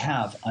you already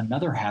have,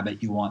 another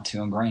habit you want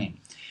to ingrain.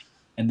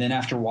 And then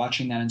after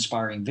watching that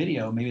inspiring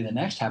video, maybe the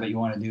next habit you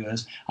want to do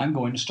is I'm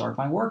going to start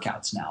my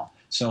workouts now.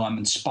 So I'm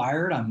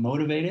inspired, I'm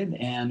motivated,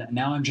 and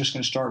now I'm just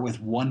going to start with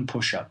one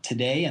push-up.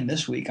 Today and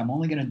this week, I'm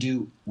only going to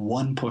do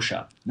one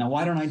push-up. Now,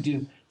 why don't I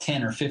do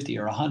 10 or 50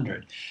 or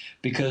 100?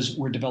 Because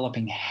we're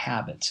developing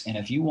habits. And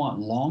if you want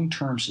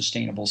long-term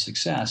sustainable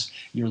success,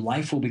 your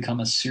life will become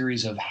a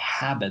series of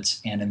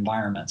habits and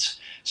environments.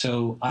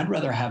 So I'd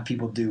rather have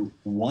people do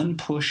one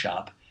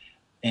push-up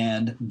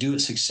and do it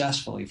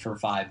successfully for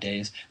 5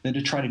 days than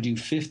to try to do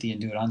 50 and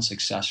do it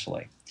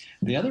unsuccessfully.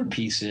 The other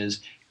piece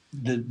is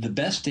the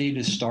best day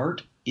to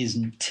start is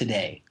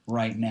today,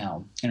 right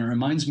now. And it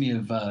reminds me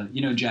of,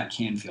 Jack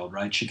Canfield,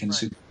 right? Chicken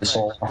Soup for the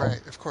Soul.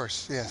 Right, of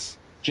course, yes.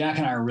 Jack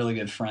and I are really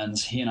good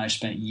friends. He and I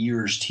spent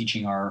years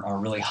teaching our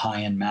really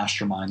high-end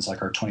masterminds,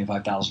 like our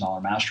 $25,000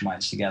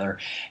 masterminds together.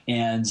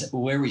 And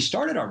where we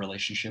started our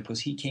relationship was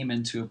he came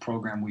into a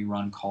program we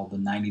run called the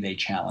 90-Day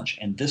Challenge.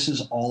 And this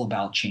is all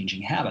about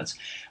changing habits.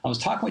 I was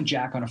talking with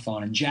Jack on a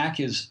phone, and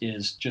Jack is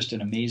just an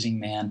amazing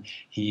man.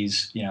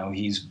 He's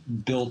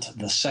built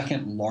the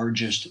second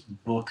largest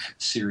book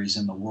series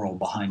in the world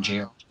behind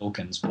J.R.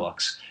 Tolkien's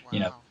books.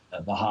 Wow.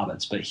 The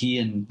Hobbits, but he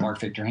and Mark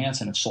Victor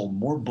Hansen have sold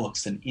more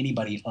books than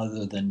anybody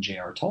other than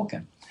J.R.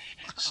 Tolkien.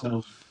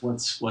 So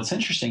what's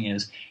interesting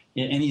is,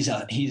 and he's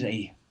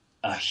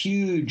a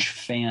huge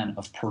fan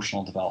of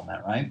personal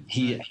development, right?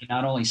 He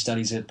not only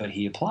studies it, but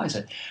he applies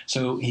it.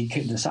 So he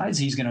decides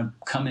he's going to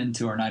come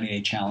into our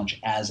 90-Day Challenge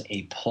as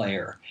a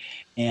player.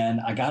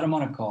 And I got him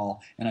on a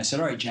call, and I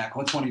said, all right, Jack,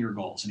 what's one of your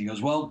goals? And he goes,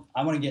 well,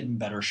 I want to get in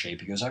better shape.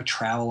 He goes, I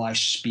travel, I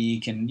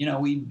speak, and,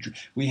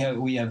 we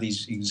have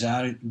these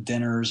exotic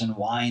dinners and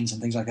wines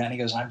and things like that. And he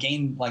goes, I've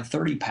gained like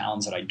 30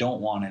 pounds that I don't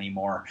want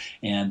anymore.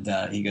 And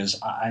he goes,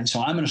 so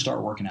I'm going to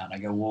start working out. And I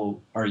go, well,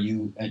 are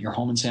you at your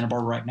home in Santa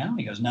Barbara right now?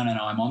 He goes, no,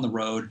 I'm on the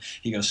road.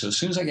 He goes, so as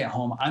soon as I get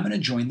home, I'm going to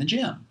join the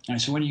gym. And I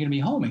said, when are you going to be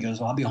home? He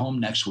goes, well, I'll be home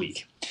next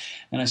week.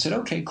 And I said,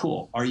 okay,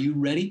 cool. Are you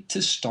ready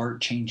to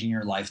start changing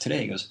your life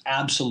today? He goes,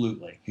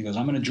 absolutely. He goes,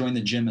 I'm going to join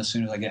the gym as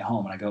soon as I get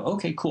home. And I go,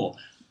 okay, cool.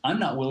 I'm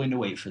not willing to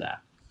wait for that.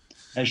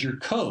 As your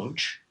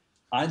coach,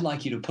 I'd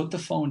like you to put the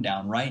phone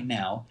down right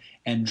now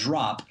and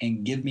drop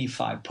and give me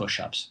 5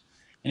 push-ups.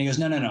 And he goes,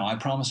 no, I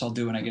promise I'll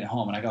do it when I get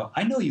home. And I go,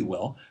 I know you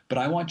will, but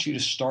I want you to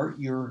start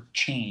your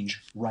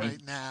change right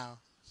now.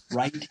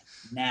 Right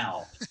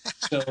now.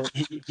 So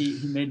he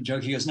made a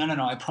joke. He goes, no,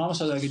 I promise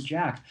I'll do it.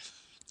 Jack,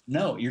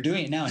 no, you're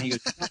doing it now. And he goes,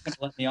 you're not going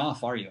to let me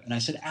off, are you? And I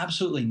said,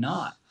 absolutely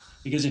not.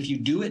 Because if you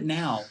do it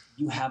now,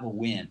 you have a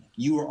win.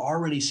 You are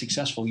already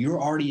successful.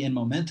 You're already in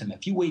momentum.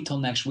 If you wait till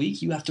next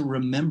week, you have to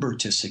remember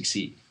to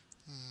succeed.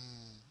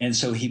 And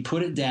so he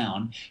put it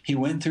down. He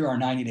went through our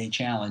 90-Day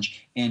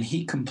Challenge, and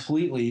he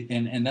completely,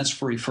 and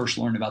that's where he first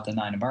learned about the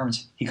 9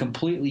 environments. He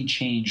completely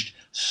changed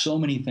so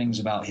many things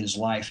about his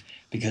life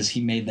because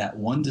he made that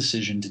one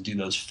decision to do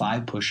those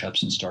 5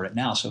 push-ups and start it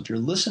now. So if you're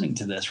listening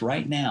to this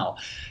right now,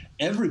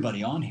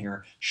 everybody on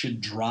here should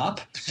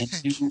drop and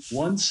do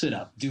one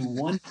sit-up, do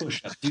one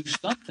push-up, do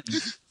something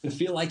to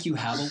feel like you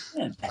have a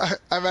win.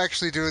 I'm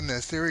actually doing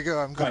this. There we go.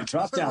 I'm going. Right,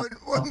 drop down.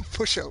 One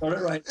push-up. Start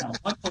it right now.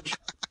 One push-up.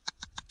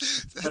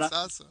 That's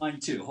awesome. Mine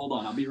too. Hold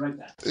on, I'll be right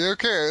back.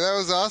 Okay, that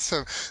was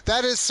awesome.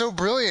 That is so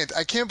brilliant.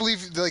 I can't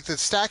believe like the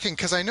stacking,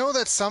 because I know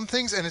that some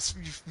things, and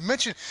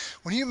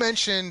when you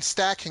mentioned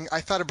stacking,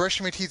 I thought of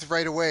brushing my teeth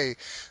right away.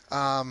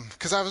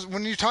 Because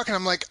when you're talking,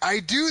 I'm like,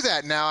 I do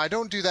that now. I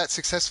don't do that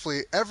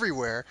successfully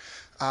everywhere.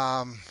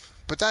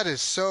 But that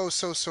is so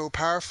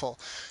powerful.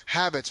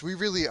 Habits, we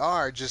really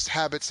are just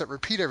habits that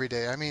repeat every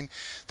day. I mean,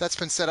 that's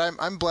been said.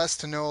 I'm blessed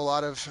to know a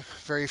lot of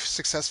very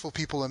successful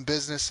people in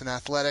business and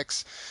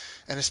athletics.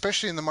 And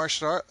especially in the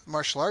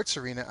martial arts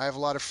arena, I have a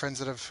lot of friends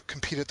that have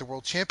competed at the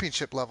world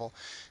championship level.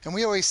 And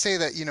we always say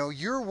that,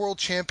 you're a world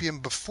champion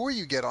before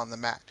you get on the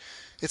mat.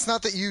 It's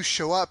not that you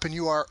show up and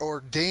you are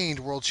ordained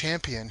world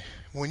champion.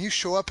 When you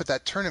show up at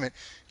that tournament,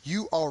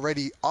 you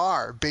already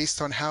are,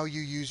 based on how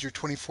you use your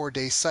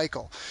 24-day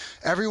cycle.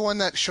 Everyone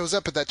that shows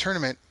up at that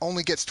tournament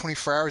only gets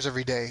 24 hours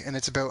every day, and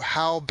it's about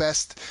how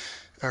best,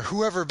 or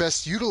whoever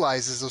best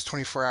utilizes those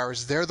 24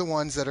 hours, they're the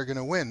ones that are going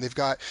to win. They've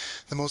got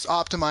the most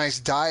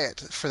optimized diet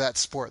for that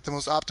sport, the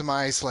most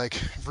optimized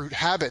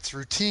habits,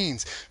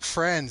 routines,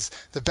 friends,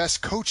 the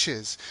best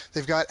coaches.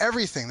 They've got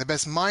everything, the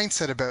best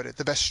mindset about it,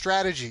 the best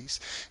strategies,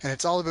 and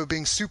it's all about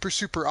being super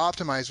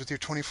optimized with your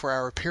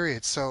 24-hour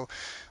period. So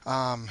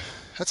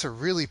that's a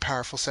really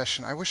powerful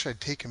session. I wish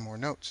I'd taken more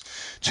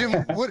notes. Jim,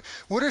 what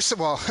are some,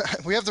 well,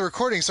 we have the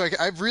recording, so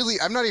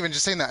I'm not even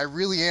just saying that, I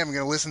really am going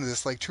to listen to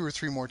this like 2 or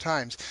 3 more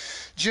times.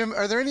 Jim,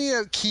 are there any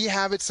key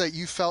habits that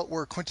you felt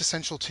were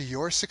quintessential to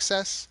your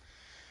success?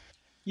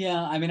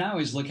 Yeah, I mean, I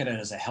always look at it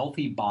as a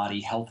healthy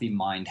body, healthy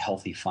mind,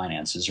 healthy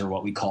finances, or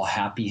what we call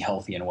happy,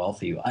 healthy, and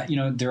wealthy.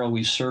 Daryl,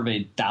 we've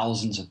surveyed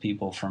thousands of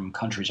people from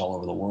countries all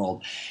over the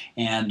world.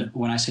 And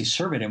when I say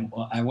surveyed,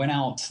 I went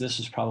out, this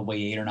was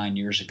probably 8 or 9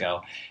 years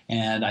ago,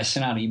 and I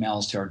sent out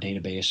emails to our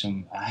database,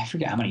 and I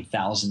forget how many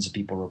thousands of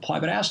people replied,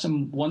 but I asked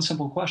them one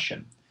simple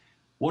question.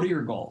 What are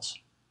your goals?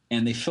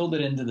 and they filled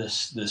it into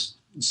this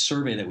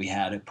survey that we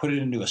had. It put it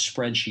into a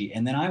spreadsheet,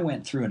 and then I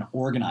went through and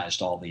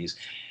organized all these.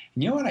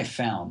 And you know what I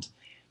found?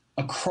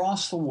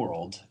 Across the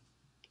world,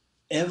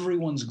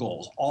 everyone's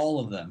goals, all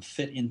of them,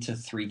 fit into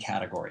 3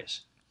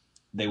 categories.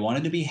 They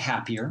wanted to be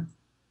happier,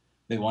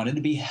 they wanted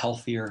to be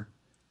healthier,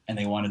 and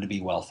they wanted to be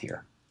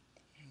wealthier.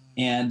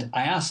 And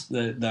I asked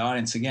the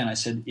audience again, I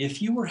said,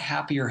 if you were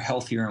happier,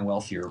 healthier, and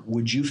wealthier,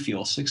 would you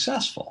feel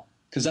successful?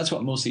 Because that's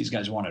what most of these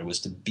guys wanted, was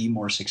to be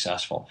more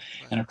successful.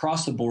 Right. And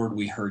across the board,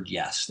 we heard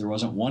yes. There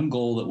wasn't one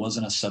goal that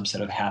wasn't a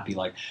subset of happy,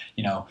 like,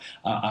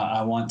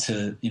 I want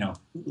to,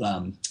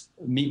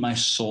 meet my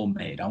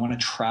soulmate. I want to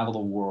travel the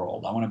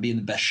world. I want to be in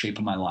the best shape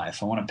of my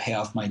life. I want to pay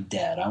off my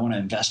debt. I want to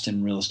invest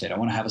in real estate. I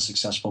want to have a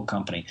successful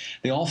company.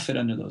 They all fit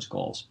under those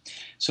goals.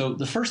 So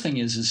the first thing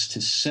is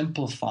to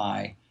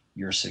simplify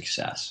your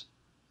success.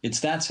 It's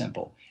that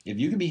simple. If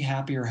you can be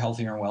happier,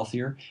 healthier, and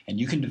wealthier, and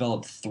you can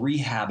develop 3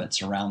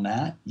 habits around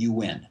that, you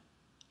win.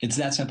 It's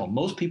that simple.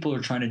 Most people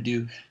are trying to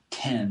do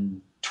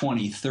 10,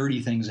 20,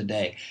 30 things a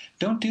day.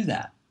 Don't do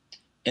that.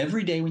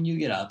 Every day when you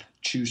get up,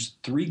 choose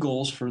 3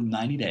 goals for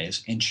 90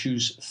 days and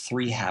choose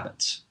 3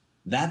 habits.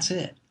 That's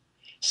it.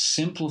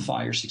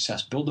 Simplify your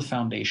success. Build a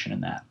foundation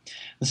in that.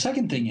 The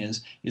second thing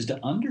is to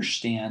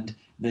understand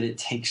that it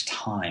takes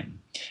time.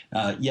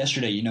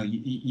 Yesterday,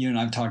 you and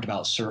I have talked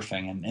about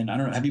surfing, and I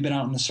don't know, have you been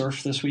out on the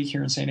surf this week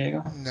here in San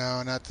Diego?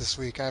 No, not this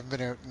week. I haven't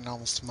been out in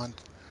almost a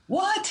month.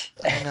 What?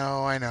 I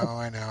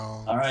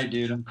know. All right,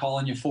 dude, I'm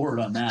calling you forward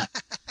on that.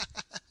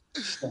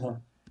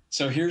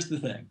 So here's the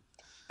thing.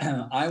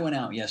 I went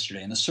out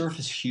yesterday, and the surf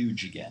is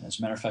huge again. As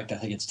a matter of fact, I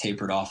think it's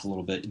tapered off a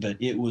little bit, but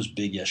it was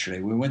big yesterday.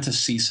 We went to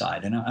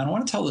Seaside, and I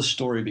want to tell this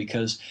story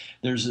because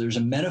there's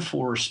a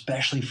metaphor,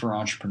 especially for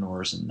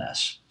entrepreneurs, in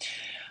this.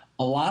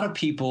 A lot of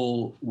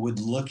people would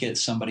look at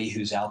somebody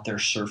who's out there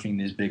surfing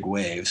these big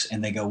waves,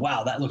 and they go,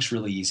 wow, that looks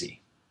really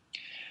easy.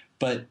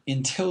 But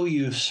until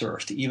you've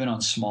surfed, even on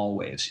small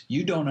waves,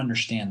 you don't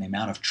understand the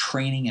amount of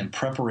training and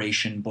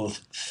preparation,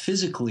 both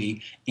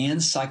physically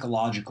and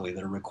psychologically,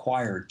 that are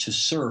required to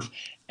surf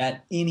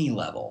at any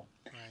level.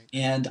 Right.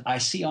 And I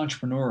see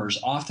entrepreneurs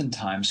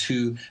oftentimes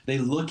who they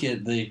look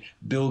at the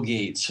Bill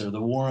Gates or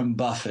the Warren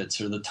Buffetts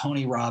or the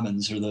Tony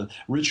Robbins or the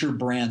Richard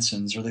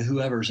Bransons or the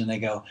whoever's, and they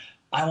go,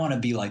 I want to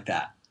be like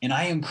that. And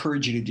I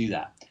encourage you to do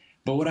that.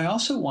 But what I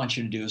also want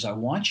you to do is I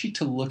want you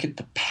to look at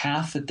the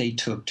path that they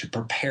took to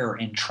prepare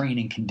and train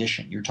and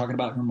condition. You're talking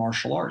about your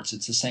martial arts.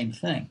 It's the same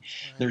thing.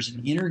 Right. There's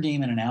an inner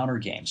game and an outer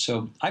game.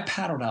 So I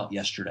paddled out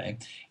yesterday,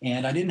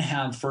 and I didn't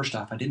have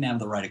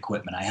the right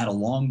equipment. I had a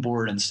long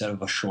board instead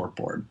of a short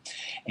board.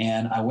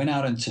 And I went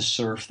out into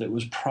surf that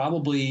was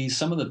probably,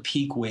 some of the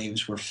peak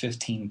waves were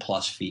 15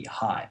 plus feet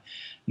high.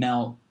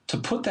 Now, to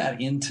put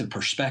that into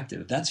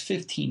perspective, that's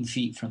 15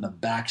 feet from the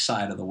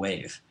backside of the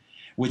wave,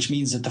 which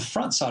means that the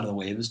front side of the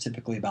wave is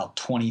typically about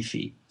 20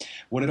 feet.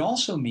 What it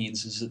also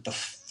means is that the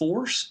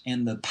force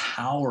and the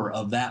power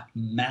of that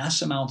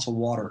mass amounts of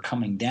water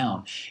coming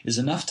down is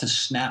enough to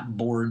snap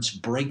boards,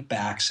 break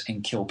backs,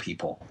 and kill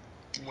people.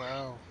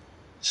 Wow.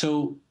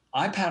 So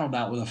I paddled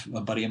out with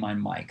a buddy of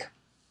mine, Mike.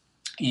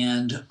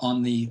 And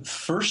on the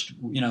first,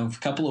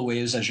 couple of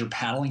waves as you're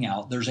paddling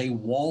out, there's a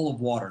wall of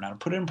water. Now, to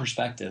put it in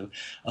perspective,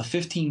 a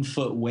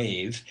 15-foot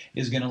wave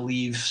is going to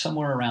leave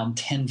somewhere around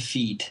 10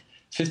 feet.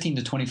 15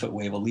 to 20-foot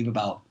wave will leave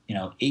about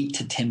 8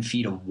 to 10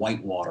 feet of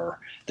white water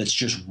that's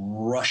just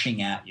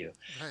rushing at you.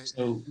 Right.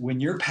 So when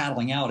you're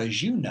paddling out,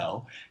 as you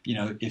know,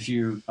 if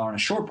you're on a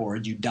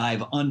shortboard, you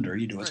dive under.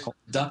 You do what's called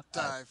duck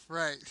dive.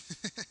 Right.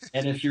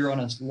 And if you're on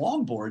a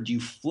longboard,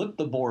 you flip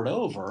the board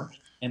over,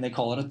 and they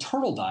call it a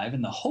turtle dive.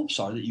 And the hopes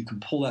are that you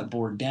can pull that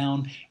board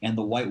down and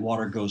the white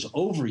water goes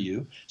over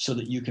you so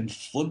that you can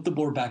flip the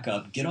board back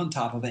up, get on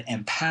top of it,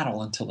 and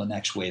paddle until the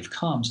next wave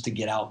comes to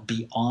get out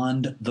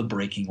beyond the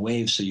breaking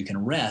wave so you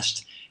can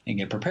rest and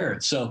get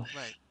prepared. So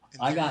right.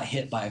 I got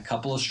hit by a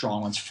couple of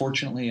strong ones.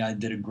 Fortunately, I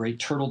did a great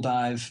turtle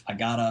dive. I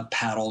got up,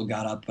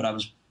 but I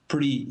was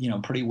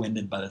pretty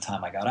winded by the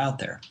time I got out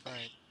there.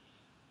 Right.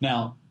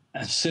 Now,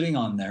 sitting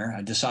on there,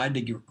 I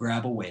decided to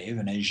grab a wave,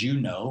 and as you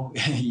know,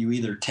 you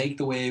either take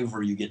the wave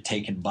or you get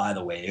taken by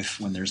the wave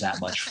when there's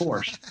that much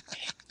force.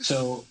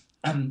 So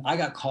I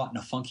got caught in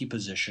a funky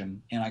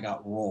position, and I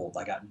got rolled.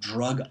 I got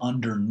drug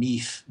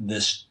underneath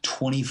this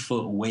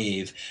 20-foot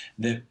wave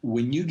that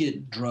when you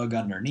get drug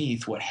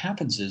underneath, what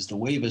happens is the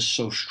wave is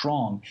so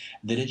strong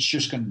that it's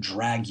just going to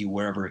drag you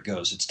wherever it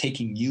goes. It's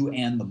taking you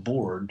and the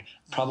board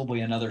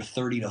probably another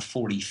 30 to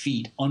 40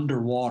 feet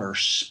underwater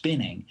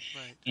spinning.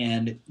 Right.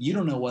 And you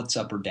don't know what's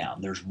up or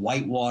down. There's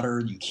white water,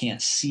 you can't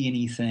see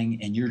anything,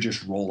 and you're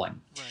just rolling.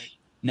 Right.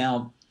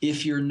 Now,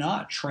 if you're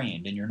not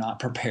trained and you're not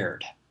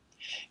prepared,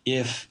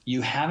 if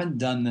you haven't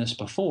done this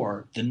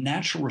before, the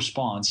natural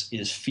response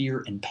is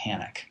fear and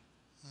panic.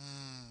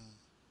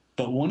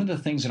 But one of the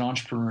things that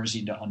entrepreneurs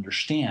need to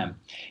understand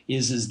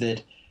is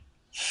that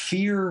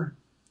fear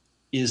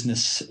is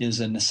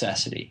a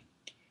necessity.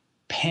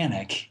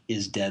 Panic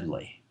is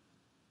deadly.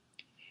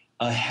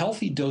 A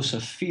healthy dose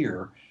of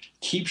fear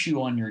keeps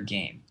you on your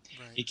game.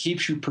 Right. It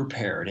keeps you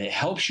prepared. It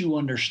helps you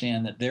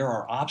understand that there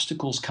are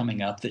obstacles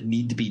coming up that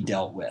need to be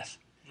dealt with.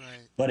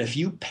 Right. But if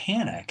you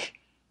panic,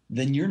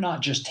 then you're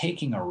not just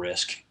taking a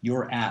risk,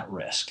 you're at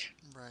risk.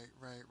 Right,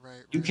 right,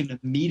 right, You right. can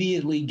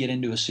immediately get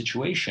into a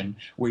situation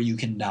where you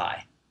can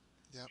die.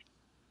 Yep.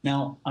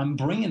 Now, I'm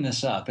bringing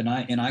this up, and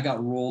I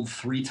got rolled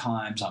 3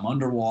 times. I'm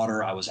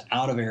underwater. I was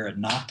out of air. It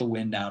knocked the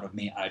wind out of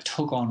me. I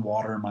took on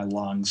water in my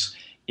lungs.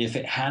 If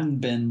it hadn't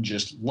been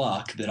just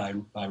luck that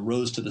I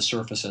rose to the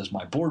surface as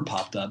my board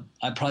popped up,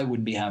 I probably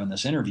wouldn't be having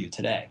this interview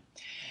today.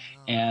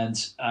 Wow.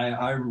 And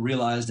I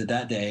realized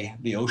that day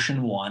the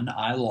ocean won.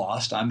 I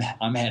lost. I'm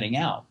heading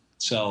out.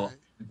 So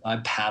Right.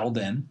 I paddled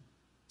in,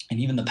 and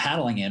even the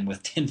paddling in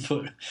with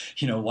 10-foot,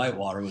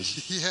 whitewater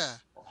was.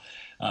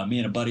 Yeah. Me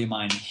and a buddy of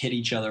mine hit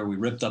each other. We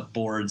ripped up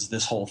boards.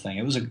 This whole thing.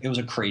 It was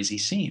a crazy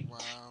scene. Wow.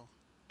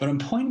 But I'm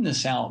pointing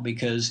this out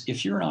because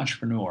if you're an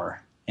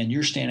entrepreneur and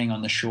you're standing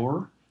on the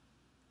shore,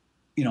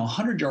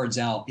 100 yards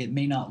out, it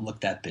may not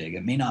look that big.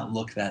 It may not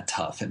look that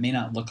tough. It may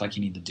not look like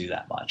you need to do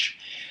that much.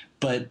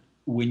 But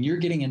when you're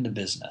getting into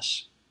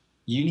business,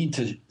 you need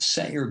to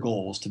set your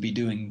goals to be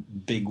doing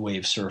big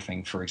wave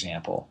surfing, for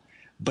example.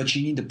 But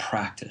you need to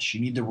practice. You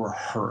need to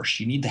rehearse.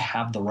 You need to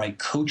have the right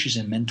coaches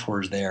and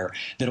mentors there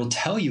that'll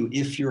tell you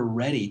if you're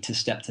ready to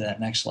step to that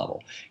next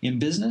level. In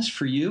business,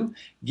 for you,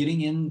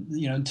 getting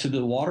in, to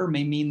the water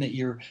may mean that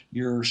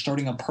you're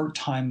starting a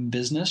part-time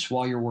business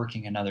while you're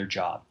working another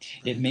job.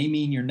 It may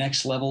mean your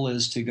next level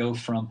is to go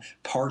from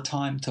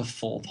part-time to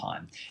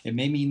full-time. It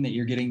may mean that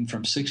you're getting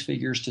from 6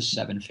 figures to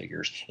 7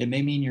 figures. It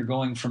may mean you're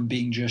going from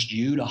being just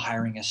you to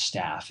hiring a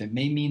staff. It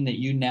may mean that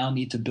you now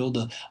need to build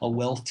a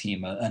wealth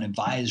team, an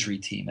advisory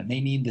team. It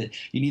may mean that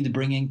you need to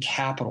bring in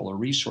capital or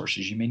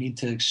resources. You may need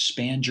to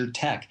expand your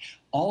tech.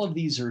 All of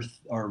these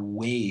are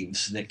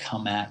waves that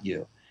come at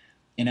you.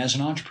 And as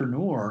an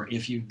entrepreneur,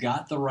 if you've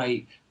got the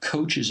right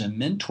coaches and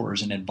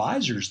mentors and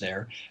advisors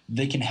there,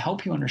 they can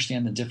help you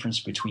understand the difference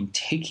between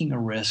taking a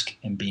risk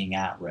and being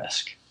at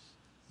risk.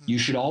 You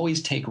should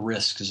always take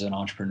risks as an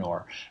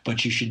entrepreneur,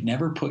 but you should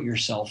never put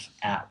yourself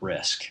at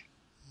risk,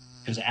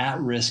 because at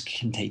risk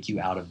can take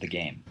you out of the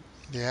game.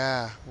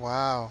 Yeah,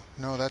 wow.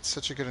 No, that's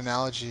such a good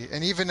analogy.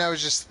 And even that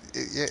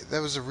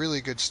was a really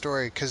good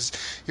story, because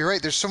you're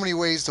right, there's so many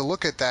ways to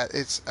look at that.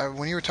 It's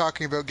when you were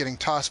talking about getting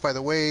tossed by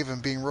the wave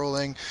and being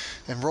rolling,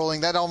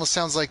 that almost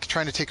sounds like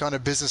trying to take on a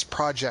business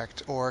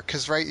project, or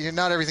because right,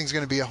 not everything's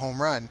going to be a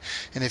home run.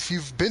 And if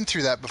you've been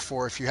through that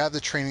before, if you have the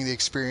training, the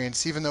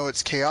experience, even though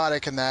it's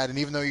chaotic and that, and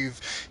even though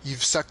you've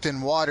sucked in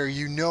water,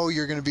 you're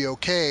going to be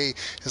okay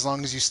as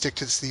long as you stick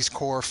to these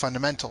core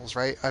fundamentals,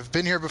 right? I've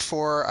been here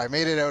before, I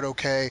made it out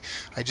okay.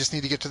 I just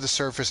need to get to the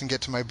surface and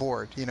get to my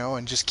board,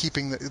 and just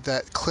keeping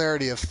that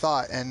clarity of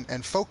thought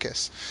and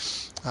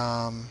focus.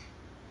 And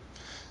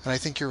I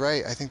think you're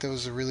right. I think that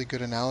was a really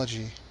good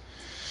analogy.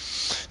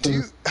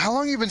 How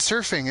long have you been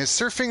surfing? Is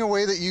surfing a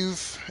way that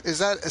is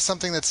that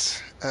something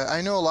that's,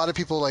 I know a lot of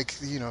people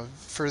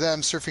for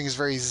them, surfing is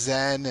very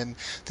zen and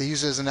they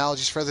use it as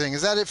analogies for everything.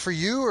 Is that it for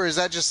you, or is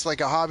that just like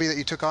a hobby that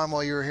you took on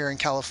while you were here in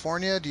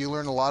California? Do you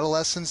learn a lot of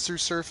lessons through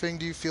surfing?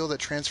 Do you feel that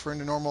transfer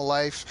into normal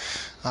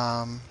life?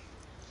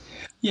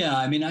 Yeah,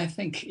 I mean, I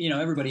think,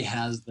 everybody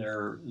has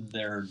their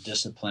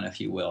discipline, if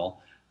you will.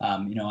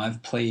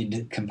 I've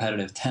played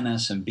competitive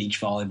tennis and beach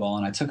volleyball,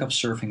 and I took up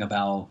surfing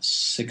about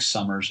 6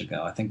 summers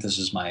ago. I think this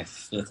is my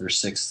 5th or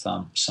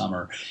 6th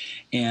summer.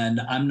 And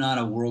I'm not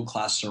a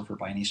world-class surfer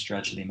by any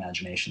stretch of the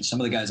imagination.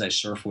 Some of the guys I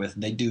surf with,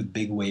 they do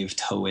big wave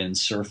toe-in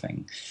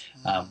surfing,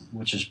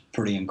 which is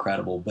pretty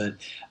incredible. But,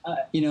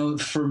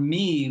 for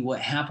me,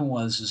 what happened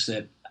is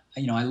that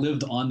I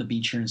lived on the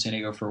beach here in San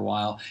Diego for a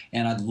while,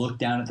 and I'd look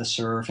down at the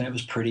surf, and it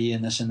was pretty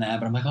and this and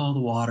that, but I'm like, oh, the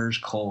water's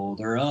cold,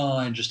 or oh,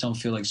 I just don't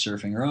feel like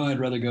surfing, or oh, I'd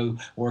rather go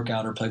work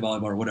out or play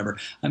volleyball or whatever.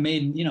 I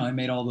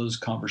made all those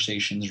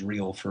conversations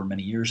real for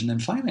many years, and then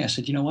finally I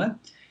said, you know what?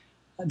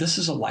 This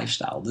is a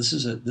lifestyle. This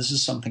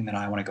is something that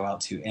I want to go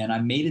out to, and I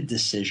made a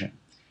decision.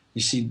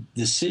 You see,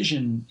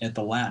 decision at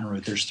the Latin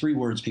root, there's 3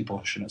 words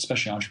people should,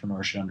 especially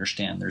entrepreneurs, should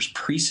understand. There's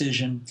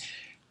precision,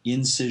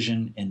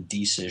 incision, and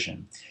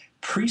decision.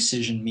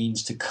 Precision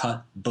means to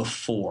cut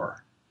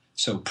before.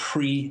 So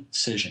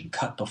precision,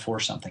 cut before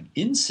something.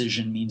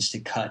 Incision means to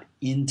cut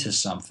into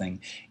something.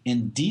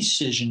 And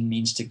decision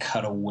means to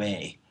cut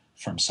away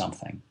from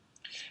something.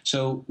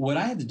 So what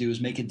I had to do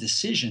is make a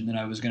decision that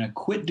I was going to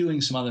quit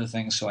doing some other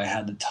things so I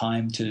had the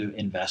time to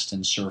invest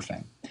in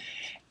surfing.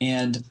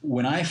 And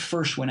when I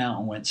first went out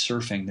and went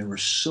surfing, there were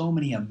so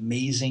many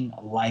amazing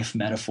life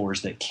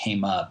metaphors that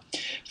came up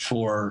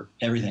for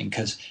everything,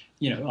 because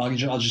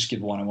I'll just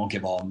give one. I won't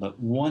give all of them. But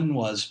one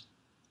was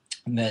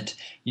that,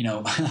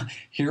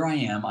 here I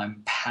am.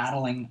 I'm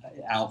paddling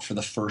out for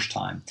the first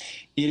time.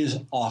 It is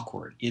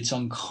awkward. It's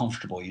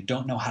uncomfortable. You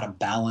don't know how to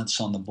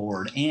balance on the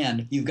board.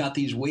 And you've got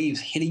these waves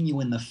hitting you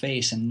in the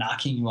face and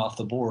knocking you off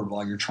the board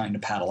while you're trying to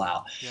paddle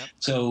out. Yep.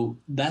 So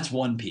that's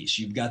one piece.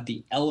 You've got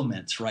the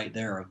elements right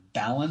there of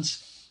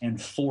balance and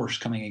force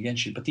coming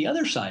against you. But the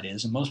other side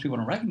is, and most people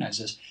don't recognize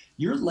this,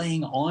 you're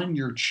laying on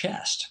your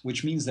chest,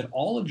 which means that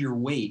all of your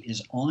weight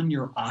is on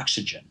your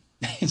oxygen.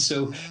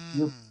 So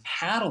you're Mm,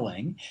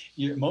 paddling.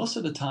 Most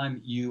of the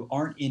time you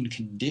aren't in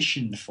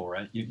conditioned for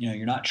it.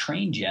 You're not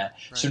trained yet.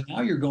 So right.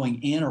 now you're going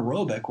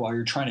anaerobic while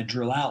you're trying to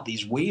drill out.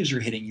 These waves are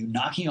hitting you,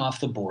 knocking you off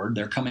the board.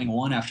 They're coming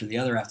one after the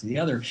other,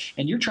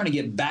 and you're trying to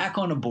get back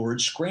on a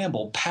board,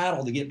 scramble,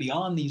 paddle to get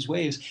beyond these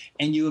waves,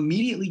 and you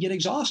immediately get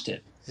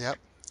exhausted. Yep.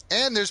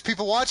 And there's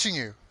people watching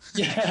you.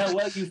 Yeah,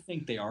 well, you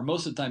think they are.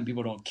 Most of the time,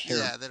 people don't care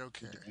Yeah, they don't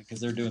care. because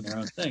they're doing their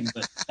own thing,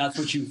 but that's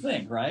what you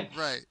think, right?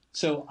 Right.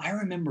 So I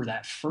remember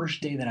that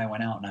first day that I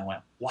went out and I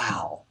went,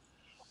 wow,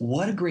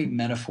 what a great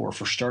metaphor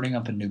for starting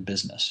up a new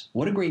business.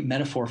 What a great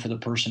metaphor for the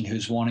person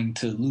who's wanting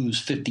to lose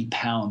 50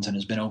 pounds and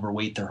has been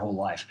overweight their whole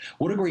life.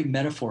 What a great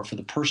metaphor for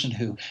the person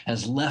who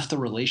has left a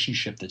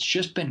relationship that's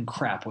just been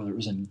crap, whether it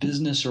was in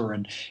business or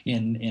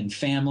in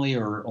family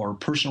or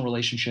personal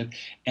relationship,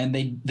 and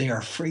they are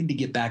afraid to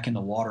get back in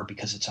the water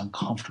because it's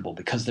uncomfortable,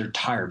 because they're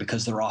tired,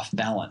 because they're off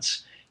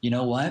balance. You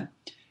know what?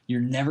 You're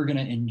never going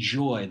to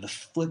enjoy the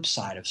flip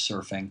side of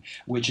surfing,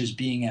 which is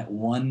being at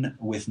one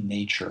with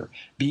nature,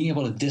 being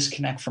able to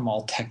disconnect from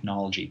all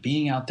technology,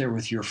 being out there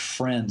with your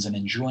friends and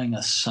enjoying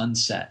a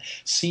sunset,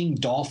 seeing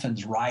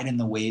dolphins ride in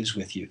the waves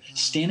with you,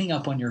 standing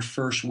up on your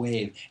first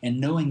wave and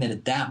knowing that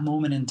at that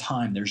moment in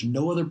time, there's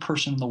no other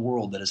person in the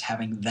world that is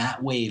having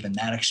that wave and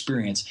that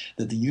experience,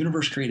 that the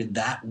universe created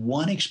that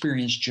one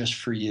experience just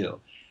for you,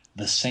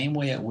 the same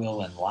way it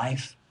will in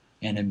life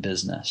and in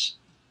business.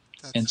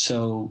 And That's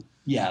so,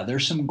 yeah,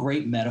 there's some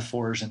great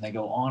metaphors and they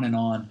go on and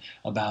on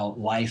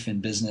about life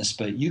and business,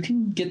 but you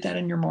can get that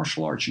in your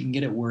martial arts. You can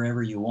get it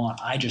wherever you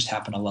want. I just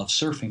happen to love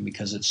surfing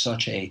because it's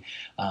such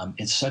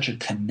a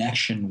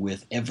connection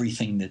with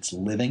everything that's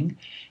living.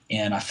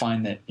 And I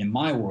find that in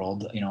my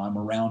world, I'm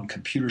around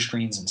computer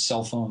screens and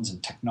cell phones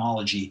and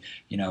technology,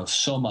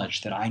 so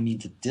much that I need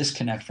to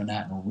disconnect from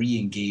that and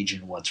re-engage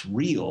in what's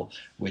real,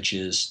 which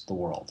is the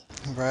world.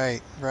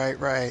 right, right,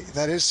 right.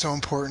 That is so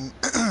important.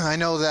 I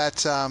know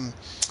that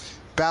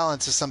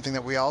balance is something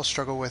that we all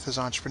struggle with as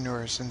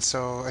entrepreneurs, and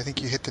so I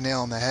think you hit the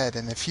nail on the head.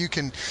 And if you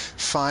can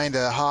find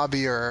a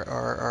hobby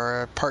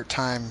or a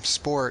part-time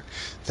sport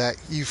that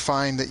you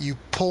find that you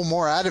pull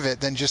more out of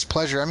it than just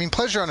pleasure. I mean,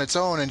 pleasure on its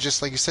own and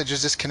just like you said,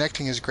 just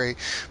disconnecting is great.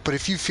 But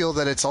if you feel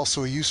that it's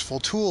also a useful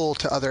tool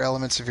to other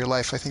elements of your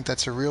life, I think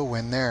that's a real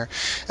win there.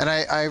 And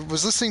I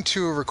was listening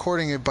to a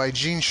recording by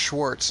Gene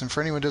Schwartz, and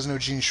for anyone who doesn't know who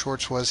Gene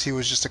Schwartz was, he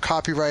was just a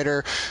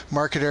copywriter,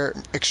 marketer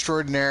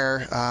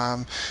extraordinaire,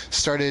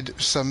 started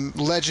some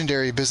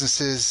legendary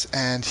businesses,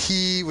 and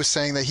he was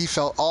saying that he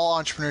felt all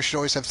entrepreneurs should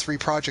always have three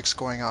projects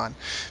going on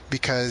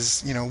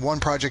because, one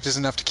project is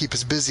enough to keep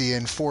us busy,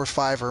 and 4 or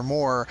 5 or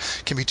more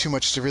can be too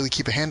much to really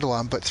keep a handle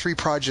on. But 3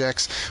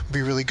 projects would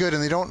be really good,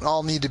 and they don't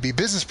all need to be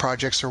business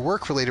projects or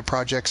work-related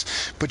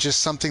projects, but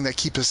just something that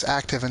keep us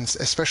active, and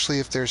especially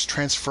if there's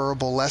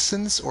transferable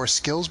lessons or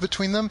skills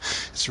between them,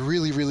 it's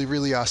really, really,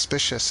 really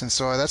auspicious. And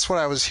so that's what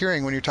I was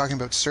hearing when you're talking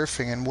about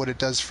surfing and what it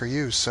does for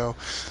you. So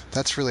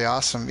that's really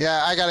awesome.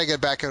 Yeah, I got to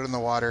get back out in the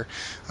water.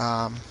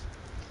 Um,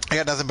 I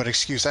got nothing but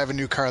excuse. I have a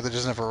new car that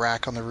doesn't have a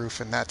rack on the roof,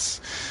 and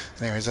that's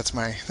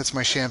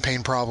my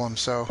champagne problem.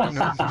 So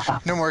no,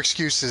 no more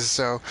excuses.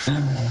 So,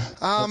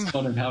 That's um,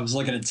 funny. I was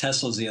looking at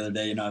Teslas the other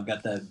day. I've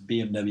got that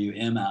BMW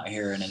M out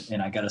here,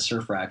 and I got a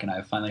surf rack, and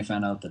I finally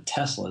found out that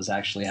Teslas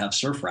actually have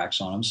surf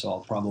racks on them, so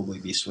I'll probably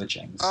be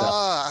switching.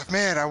 So,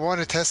 man, I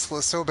want a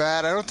Tesla so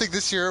bad. I don't think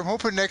this year. I'm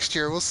hoping next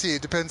year. We'll see.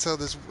 It depends how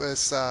this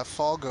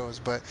fall goes.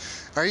 But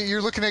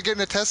you're looking at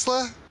getting a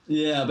Tesla?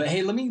 yeah, but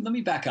hey, let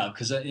me back up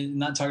because I'm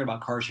not talking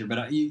about cars here.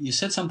 But you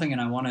said something, and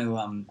I want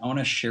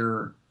to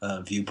share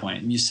a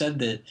viewpoint. You said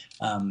that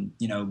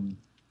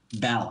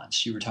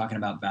balance. You were talking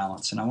about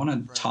balance, and I want to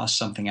Right. toss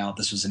something out.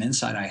 This was an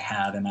insight I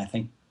had, and I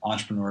think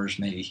entrepreneurs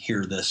may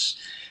hear this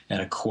at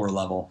a core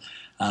level.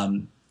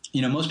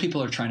 Most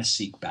people are trying to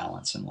seek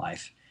balance in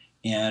life,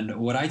 and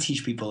what I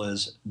teach people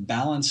is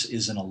balance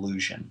is an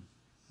illusion.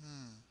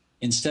 Hmm.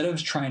 Instead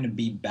of trying to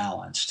be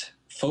balanced,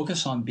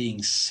 focus on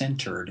being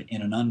centered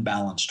in an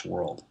unbalanced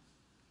world.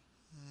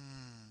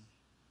 Hmm.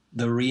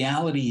 The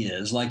reality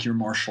is, like your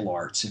martial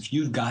arts, if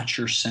you've got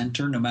your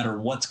center, no matter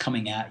what's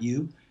coming at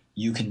you,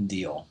 you can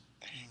deal.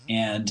 Mhm.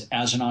 And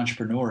as an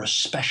entrepreneur,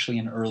 especially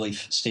in early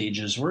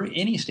stages or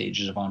any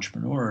stages of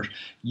entrepreneurs,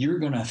 you're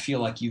going to feel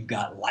like you've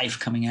got life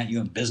coming at you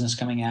and business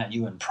coming at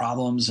you and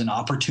problems and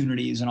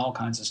opportunities and all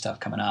kinds of stuff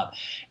coming up.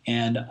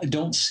 And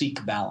don't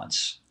seek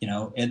balance,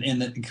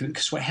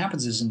 because what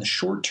happens is in the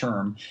short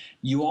term,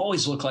 you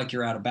always look like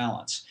you're out of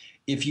balance.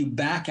 If you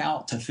back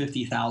out to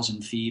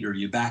 50,000 feet or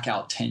you back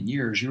out 10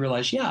 years, you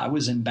realize, yeah, I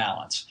was in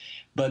balance.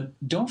 But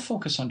don't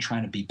focus on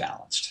trying to be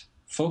balanced.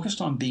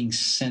 Focused on being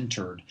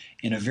centered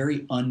in a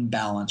very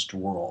unbalanced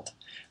world.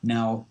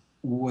 Now,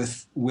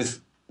 with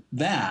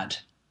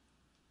that,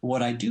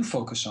 what I do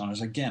focus on is,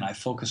 again, I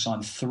focus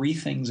on 3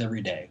 things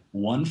every day.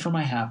 One for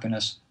my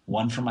happiness,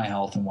 one for my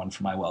health, and one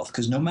for my wealth.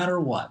 Because no matter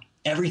what,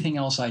 everything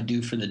else I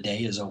do for the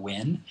day is a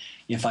win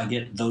if I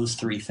get those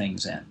 3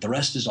 things in. The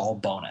rest is all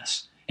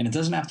bonus. And it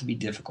doesn't have to be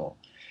difficult.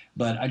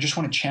 But I just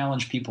want to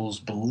challenge people's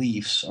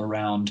beliefs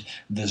around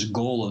this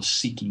goal of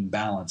seeking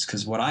balance.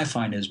 Because what I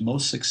find is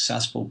most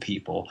successful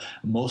people,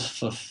 most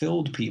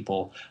fulfilled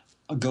people,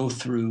 go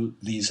through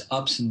these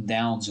ups and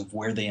downs of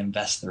where they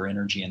invest their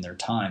energy and their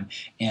time.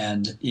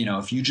 And,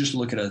 if you just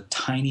look at a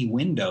tiny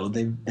window,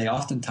 they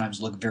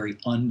oftentimes look very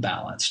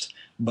unbalanced.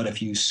 But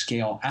if you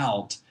scale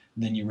out,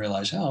 then you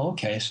realize, oh,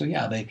 okay, so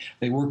yeah,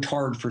 they worked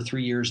hard for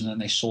 3 years and then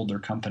they sold their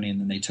company and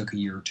then they took a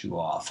year or two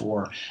off.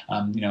 Or,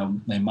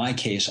 in my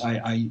case,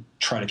 I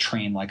try to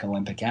train like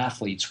Olympic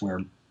athletes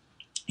where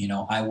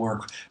I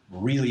work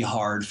really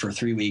hard for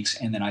 3 weeks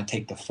and then I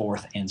take the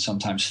fourth and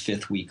sometimes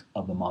fifth week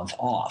of the month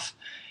off.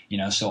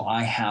 So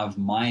I have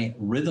my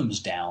rhythms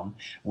down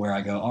where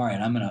I go, all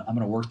right, I'm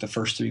gonna work the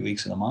first 3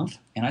 weeks of the month,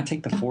 and I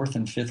take the fourth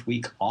and fifth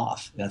week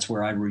off. That's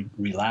where I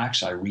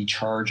relax, I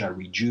recharge, I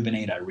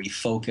rejuvenate, I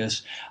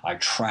refocus, I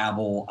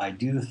travel, I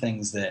do the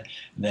things that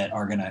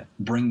are gonna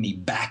bring me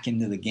back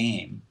into the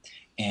game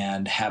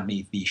and have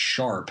me be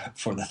sharp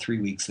for the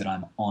 3 weeks that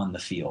I'm on the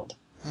field.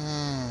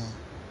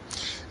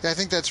 Yeah, I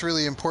think that's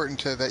really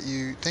important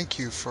thank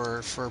you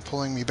for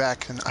pulling me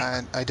back and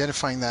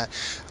identifying that.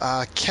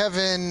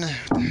 Kevin,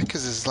 what the heck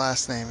is his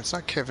last name? It's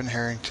not Kevin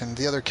Harrington,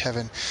 the other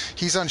Kevin.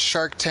 He's on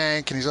Shark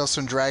Tank and he's also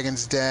in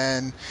Dragon's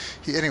Den.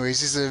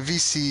 He's a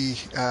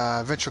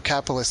VC venture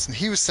capitalist, and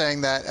he was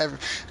saying that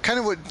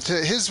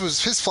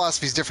his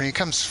philosophy is different. He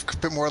comes a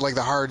bit more like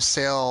the hard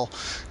sale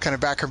kind of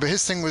background, but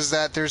his thing was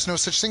that there's no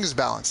such thing as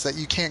balance, that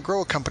you can't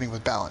grow a company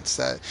with balance.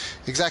 That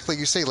exactly like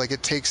you say, like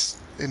it takes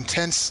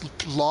intense,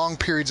 long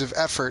periods of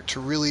effort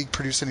to really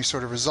produce any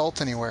sort of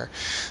result anywhere.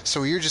 So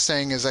what you're just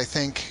saying is, I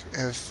think,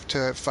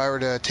 if I were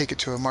to take it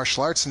to a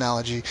martial arts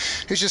analogy,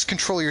 is just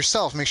control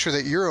yourself, make sure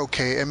that you're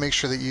okay, and make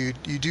sure that you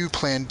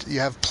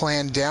have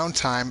planned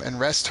downtime and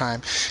rest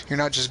time. You're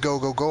not just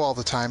go all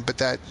the time, but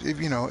that,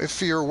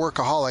 if you're a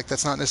workaholic,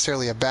 that's not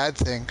necessarily a bad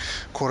thing,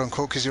 quote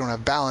unquote, because you don't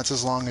have balance,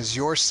 as long as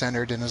you're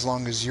centered and as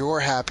long as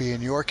you're happy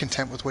and you're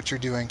content with what you're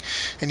doing,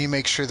 and you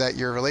make sure that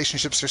your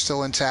relationships are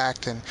still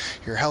intact and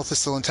your health is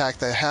still intact,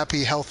 that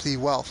happy, healthy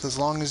wealth. As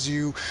long as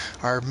you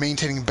are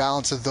maintaining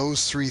balance of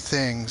those three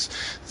things,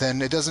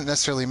 then it doesn't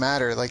necessarily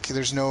matter. Like,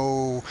 there's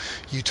no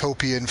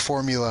utopian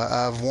formula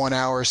of 1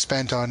 hour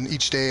spent on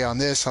each day on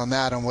this, on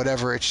that, on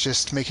whatever. It's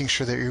just making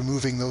sure that you're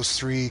moving those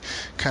three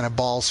kind of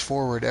balls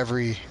forward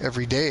every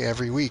day,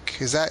 every week.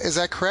 Is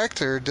that correct,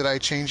 or did I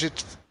change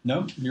it?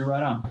 Nope, you're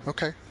right on.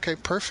 Okay,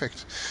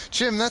 perfect.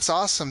 Jim, that's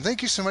awesome.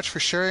 Thank you so much for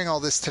sharing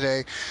all this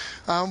today.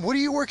 What are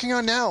you working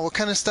on now? What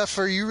kind of stuff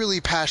are you really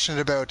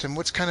passionate about, and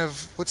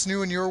what's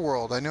new in your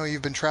world? I know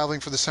you've been traveling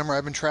for the summer.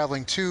 I've been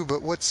traveling too,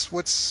 but what's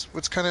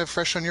kind of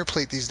fresh on your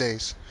plate these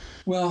days?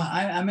 Well,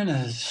 I'm in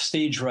a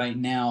stage right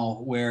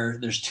now where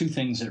there's two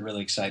things that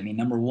really excite me.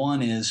 Number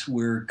one is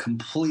we're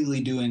completely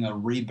doing a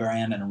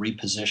rebrand and a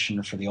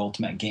reposition for the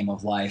Ultimate Game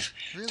of Life,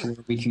 really? To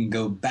where we can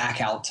go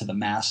back out to the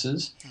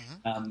masses.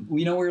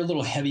 Mm-hmm. We're a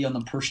little heavy on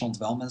the personal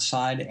development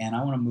side, and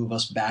I want to move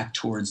us back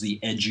towards the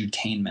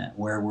edutainment,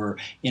 where we're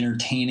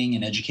entertaining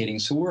and educating.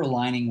 So we're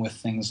aligning with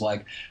things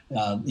like,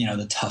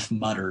 the Tough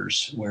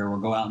Mudders, where we'll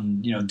go out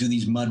and, do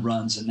these mud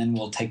runs, and then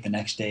we'll take the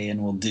next day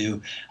and we'll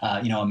do,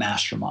 a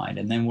mastermind.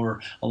 And then we're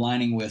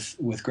aligning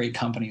with great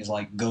companies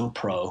like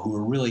GoPro, who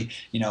are really,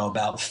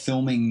 about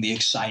filming the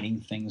exciting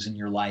things in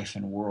your life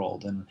and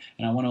world. And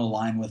I want to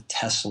align with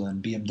Tesla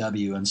and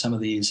BMW and some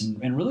of these,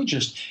 and really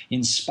just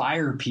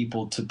inspire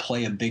people to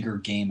play a bigger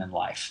game in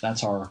life.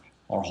 That's our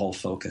whole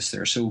focus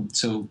there. So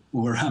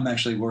I'm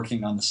actually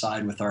working on the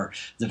side with our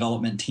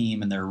development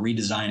team, and they're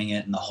redesigning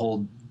it, and the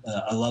whole,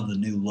 I love the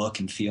new look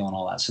and feel and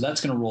all that. So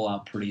that's going to roll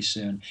out pretty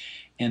soon.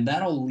 And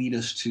that'll lead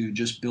us to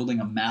just building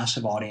a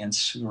massive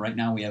audience. Right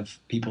now we have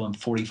people in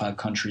 45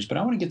 countries, but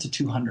I want to get to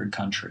 200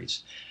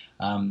 countries.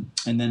 And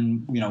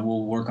then,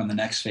 we'll work on the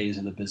next phase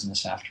of the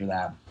business after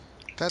that.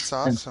 That's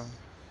awesome. And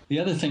the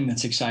other thing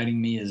that's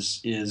exciting me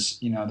is there's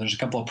a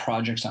couple of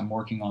projects I'm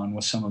working on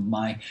with some of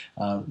my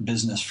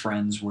business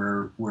friends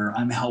where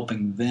I'm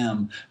helping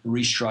them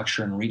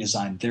restructure and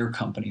redesign their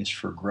companies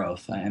for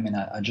growth.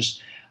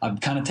 I've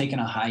kind of taken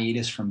a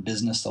hiatus from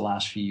business the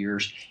last few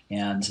years,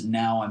 and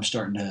now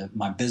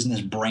my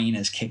business brain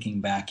is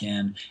kicking back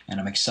in, and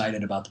I'm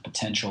excited about the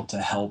potential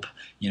to help,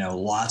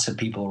 lots of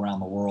people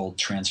around the world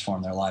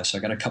transform their lives. So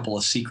I got a couple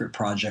of secret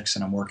projects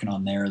that I'm working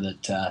on there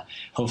that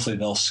hopefully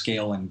they'll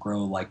scale and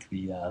grow like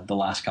the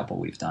last couple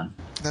we've done.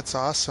 That's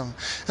awesome.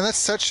 And that's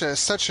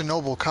such a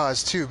noble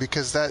cause too,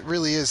 because that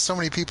really is, so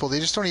many people, they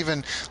just don't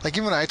even, like,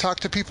 even when I talk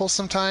to people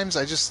sometimes,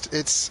 I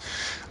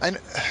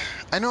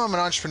know I'm an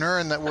entrepreneur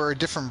and that we're a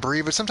different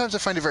breed, but sometimes I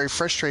find it very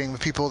frustrating with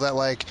people that,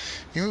 like,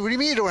 what do you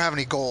mean you don't have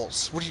any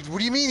goals? What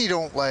do you mean you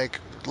don't, like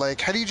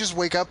how do you just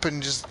wake up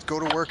and just go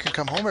to work and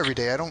come home every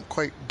day? I don't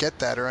quite get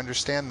that or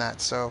understand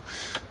that. So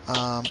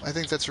I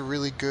think that's a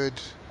really good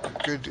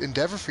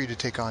endeavor for you to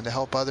take on, to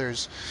help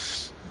others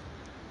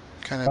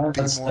kind of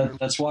be more.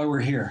 That's why we're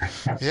here.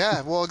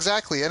 Yeah, well,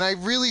 exactly. And I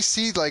really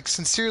see, like,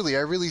 sincerely,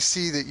 I really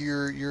see that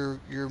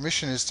your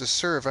mission is to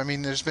serve. I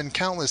mean, there's been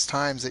countless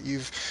times that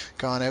you've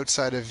gone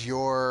outside of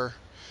your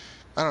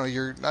I don't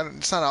know,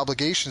 it's not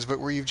obligations, but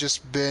where you've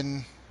just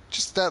been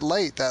just that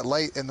light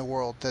in the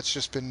world that's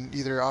just been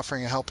either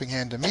offering a helping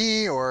hand to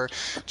me or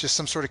just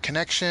some sort of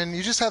connection.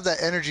 You just have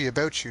that energy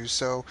about you.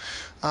 So,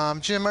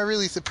 Jim, I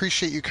really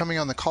appreciate you coming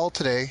on the call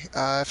today.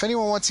 If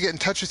anyone wants to get in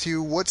touch with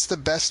you, what's the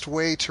best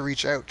way to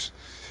reach out?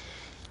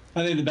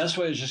 I think the best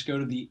way is just go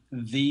to the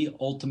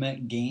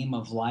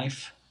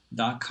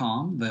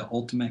ultimategameoflife.com,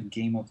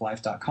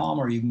 theultimategameoflife.com,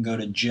 or you can go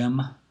to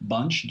Jim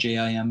Bunch,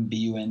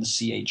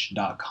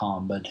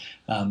 JIMBUNCH.com. But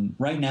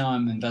right now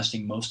I'm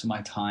investing most of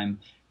my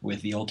time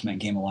with the Ultimate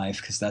Game of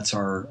Life because that's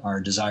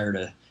our desire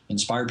to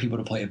inspire people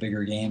to play a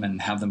bigger game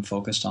and have them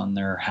focused on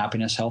their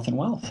happiness, health, and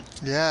wealth.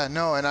 Yeah,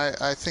 no, and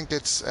I think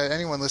it's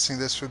anyone listening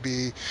to this would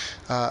be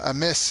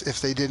amiss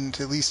if they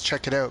didn't at least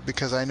check it out,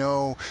 because I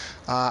know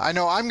I'm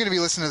going to be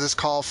listening to this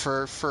call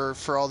for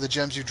all the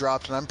gems you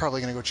dropped, and I'm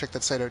probably going to go check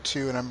that site out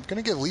too, and I'm going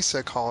to give Lisa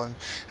a call and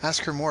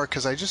ask her more,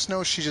 because I just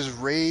know she just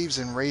raves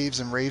and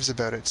raves and raves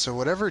about it. So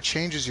whatever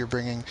changes you're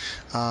bringing,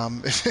 it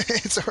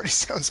already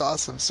sounds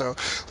awesome. So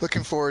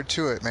looking forward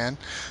to it, man.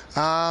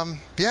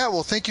 Yeah,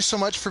 well, thank you so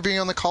much for being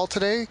on the call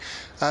today.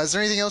 Is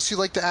there anything else you'd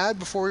like to add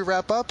before we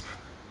wrap up?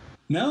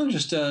 No,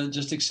 just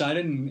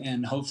excited,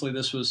 and hopefully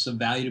this was of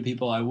value to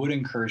people. I would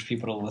encourage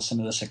people to listen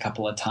to this a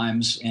couple of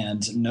times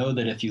and know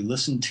that if you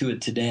listen to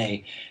it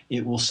today,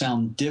 it will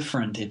sound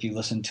different if you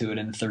listen to it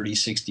in 30,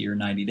 60, or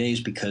 90 days,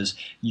 because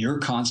you're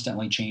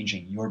constantly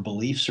changing. Your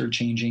beliefs are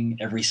changing.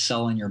 Every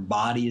cell in your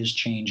body is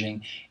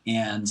changing.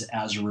 And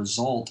as a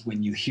result,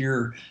 when you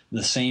hear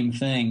the same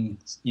thing,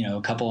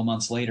 a couple of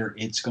months later,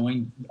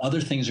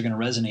 other things are going to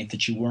resonate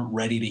that you weren't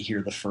ready to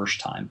hear the first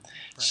time.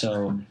 Right.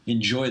 So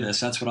enjoy this.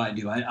 That's what I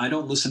do. I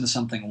don't listen to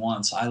something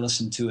once. I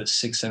listen to it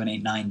 6, 7,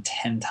 8, 9,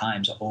 10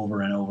 times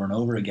over and over and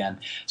over again,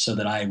 so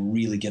that I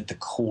really get the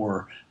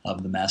core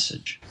of the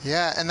message.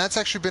 Yeah, and that's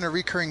actually been a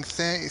recurring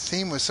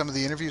theme with some of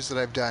the interviews that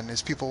I've done,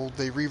 is people,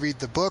 they reread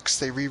the books,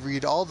 they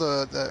reread all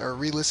or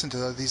re-listen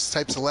to these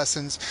types of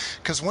lessons,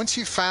 because once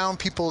you found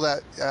people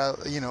that,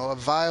 a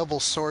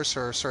viable source,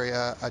 or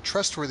a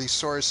trustworthy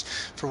source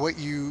for what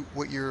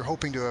you're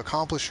hoping to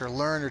accomplish or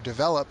learn or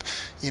develop,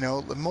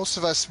 most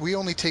of us, we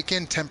only take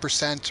in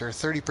 10% or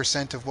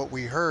 30% of what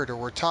we heard or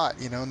were taught,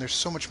 and there's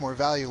so much more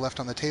value left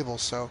on the table.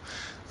 So,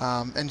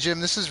 and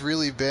Jim, this has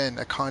really been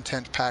a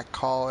content-packed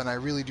call, and I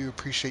really do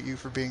appreciate you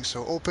for being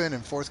so open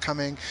and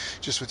forthcoming,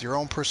 just with your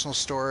own personal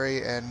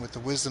story and with the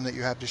wisdom that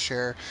you have to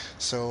share.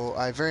 So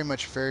I very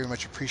much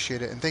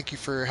appreciate it, and thank you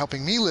for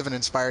helping me live an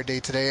inspired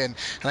day today. And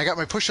I got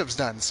my push-ups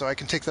done, so I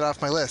can take that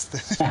off my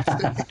list. All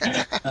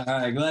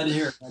right, glad to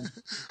hear it.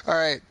 All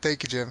right,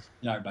 thank you, Jim.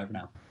 All right, bye for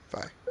now.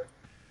 Bye.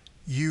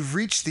 You've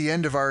reached the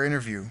end of our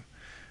interview.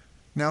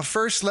 Now,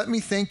 first, let me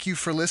thank you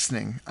for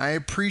listening. I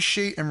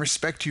appreciate and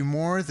respect you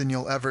more than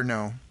you'll ever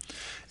know.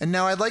 And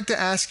now I'd like to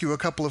ask you a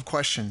couple of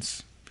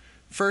questions.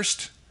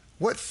 First,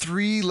 what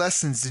 3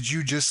 lessons did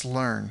you just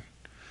learn?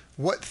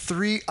 What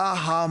 3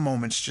 aha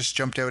moments just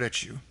jumped out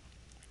at you?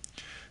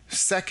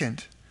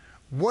 Second,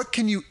 what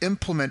can you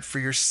implement for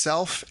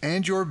yourself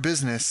and your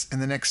business in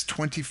the next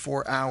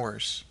 24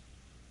 hours?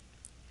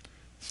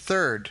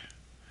 Third,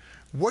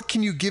 what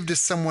can you give to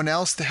someone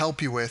else to help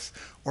you with,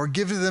 or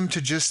give to them to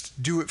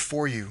just do it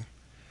for you?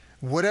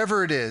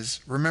 Whatever it is,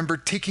 remember,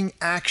 taking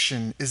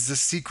action is the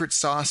secret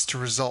sauce to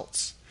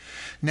results.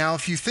 Now,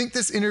 if you think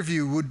this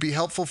interview would be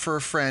helpful for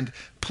a friend,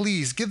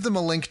 please give them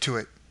a link to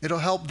it. It'll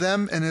help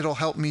them, and it'll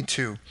help me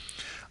too.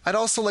 I'd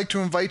also like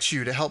to invite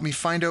you to help me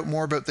find out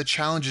more about the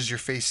challenges you're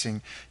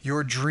facing,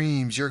 your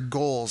dreams, your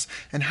goals,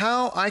 and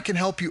how I can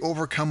help you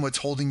overcome what's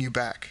holding you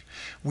back.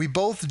 We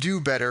both do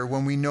better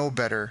when we know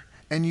better,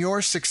 and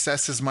your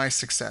success is my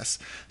success.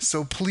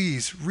 So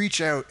please reach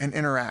out and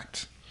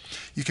interact.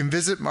 You can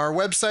visit our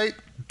website,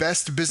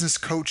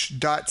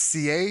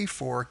 bestbusinesscoach.ca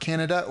for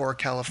Canada or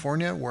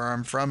California, where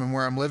I'm from and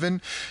where I'm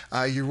living.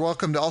 You're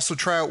welcome to also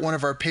try out one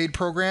of our paid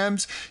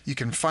programs. You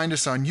can find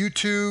us on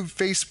YouTube,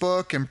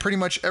 Facebook, and pretty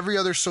much every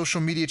other social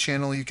media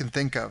channel you can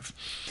think of.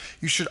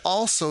 You should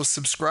also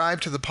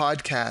subscribe to the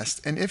podcast,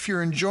 and if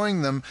you're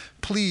enjoying them,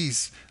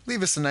 please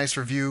leave us a nice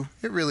review.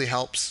 It really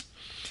helps.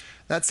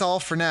 That's all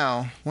for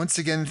now. Once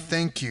again,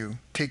 thank you.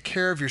 Take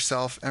care of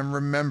yourself, and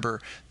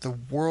remember, the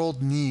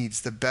world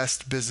needs the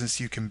best business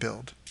you can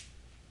build.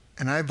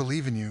 And I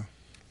believe in you.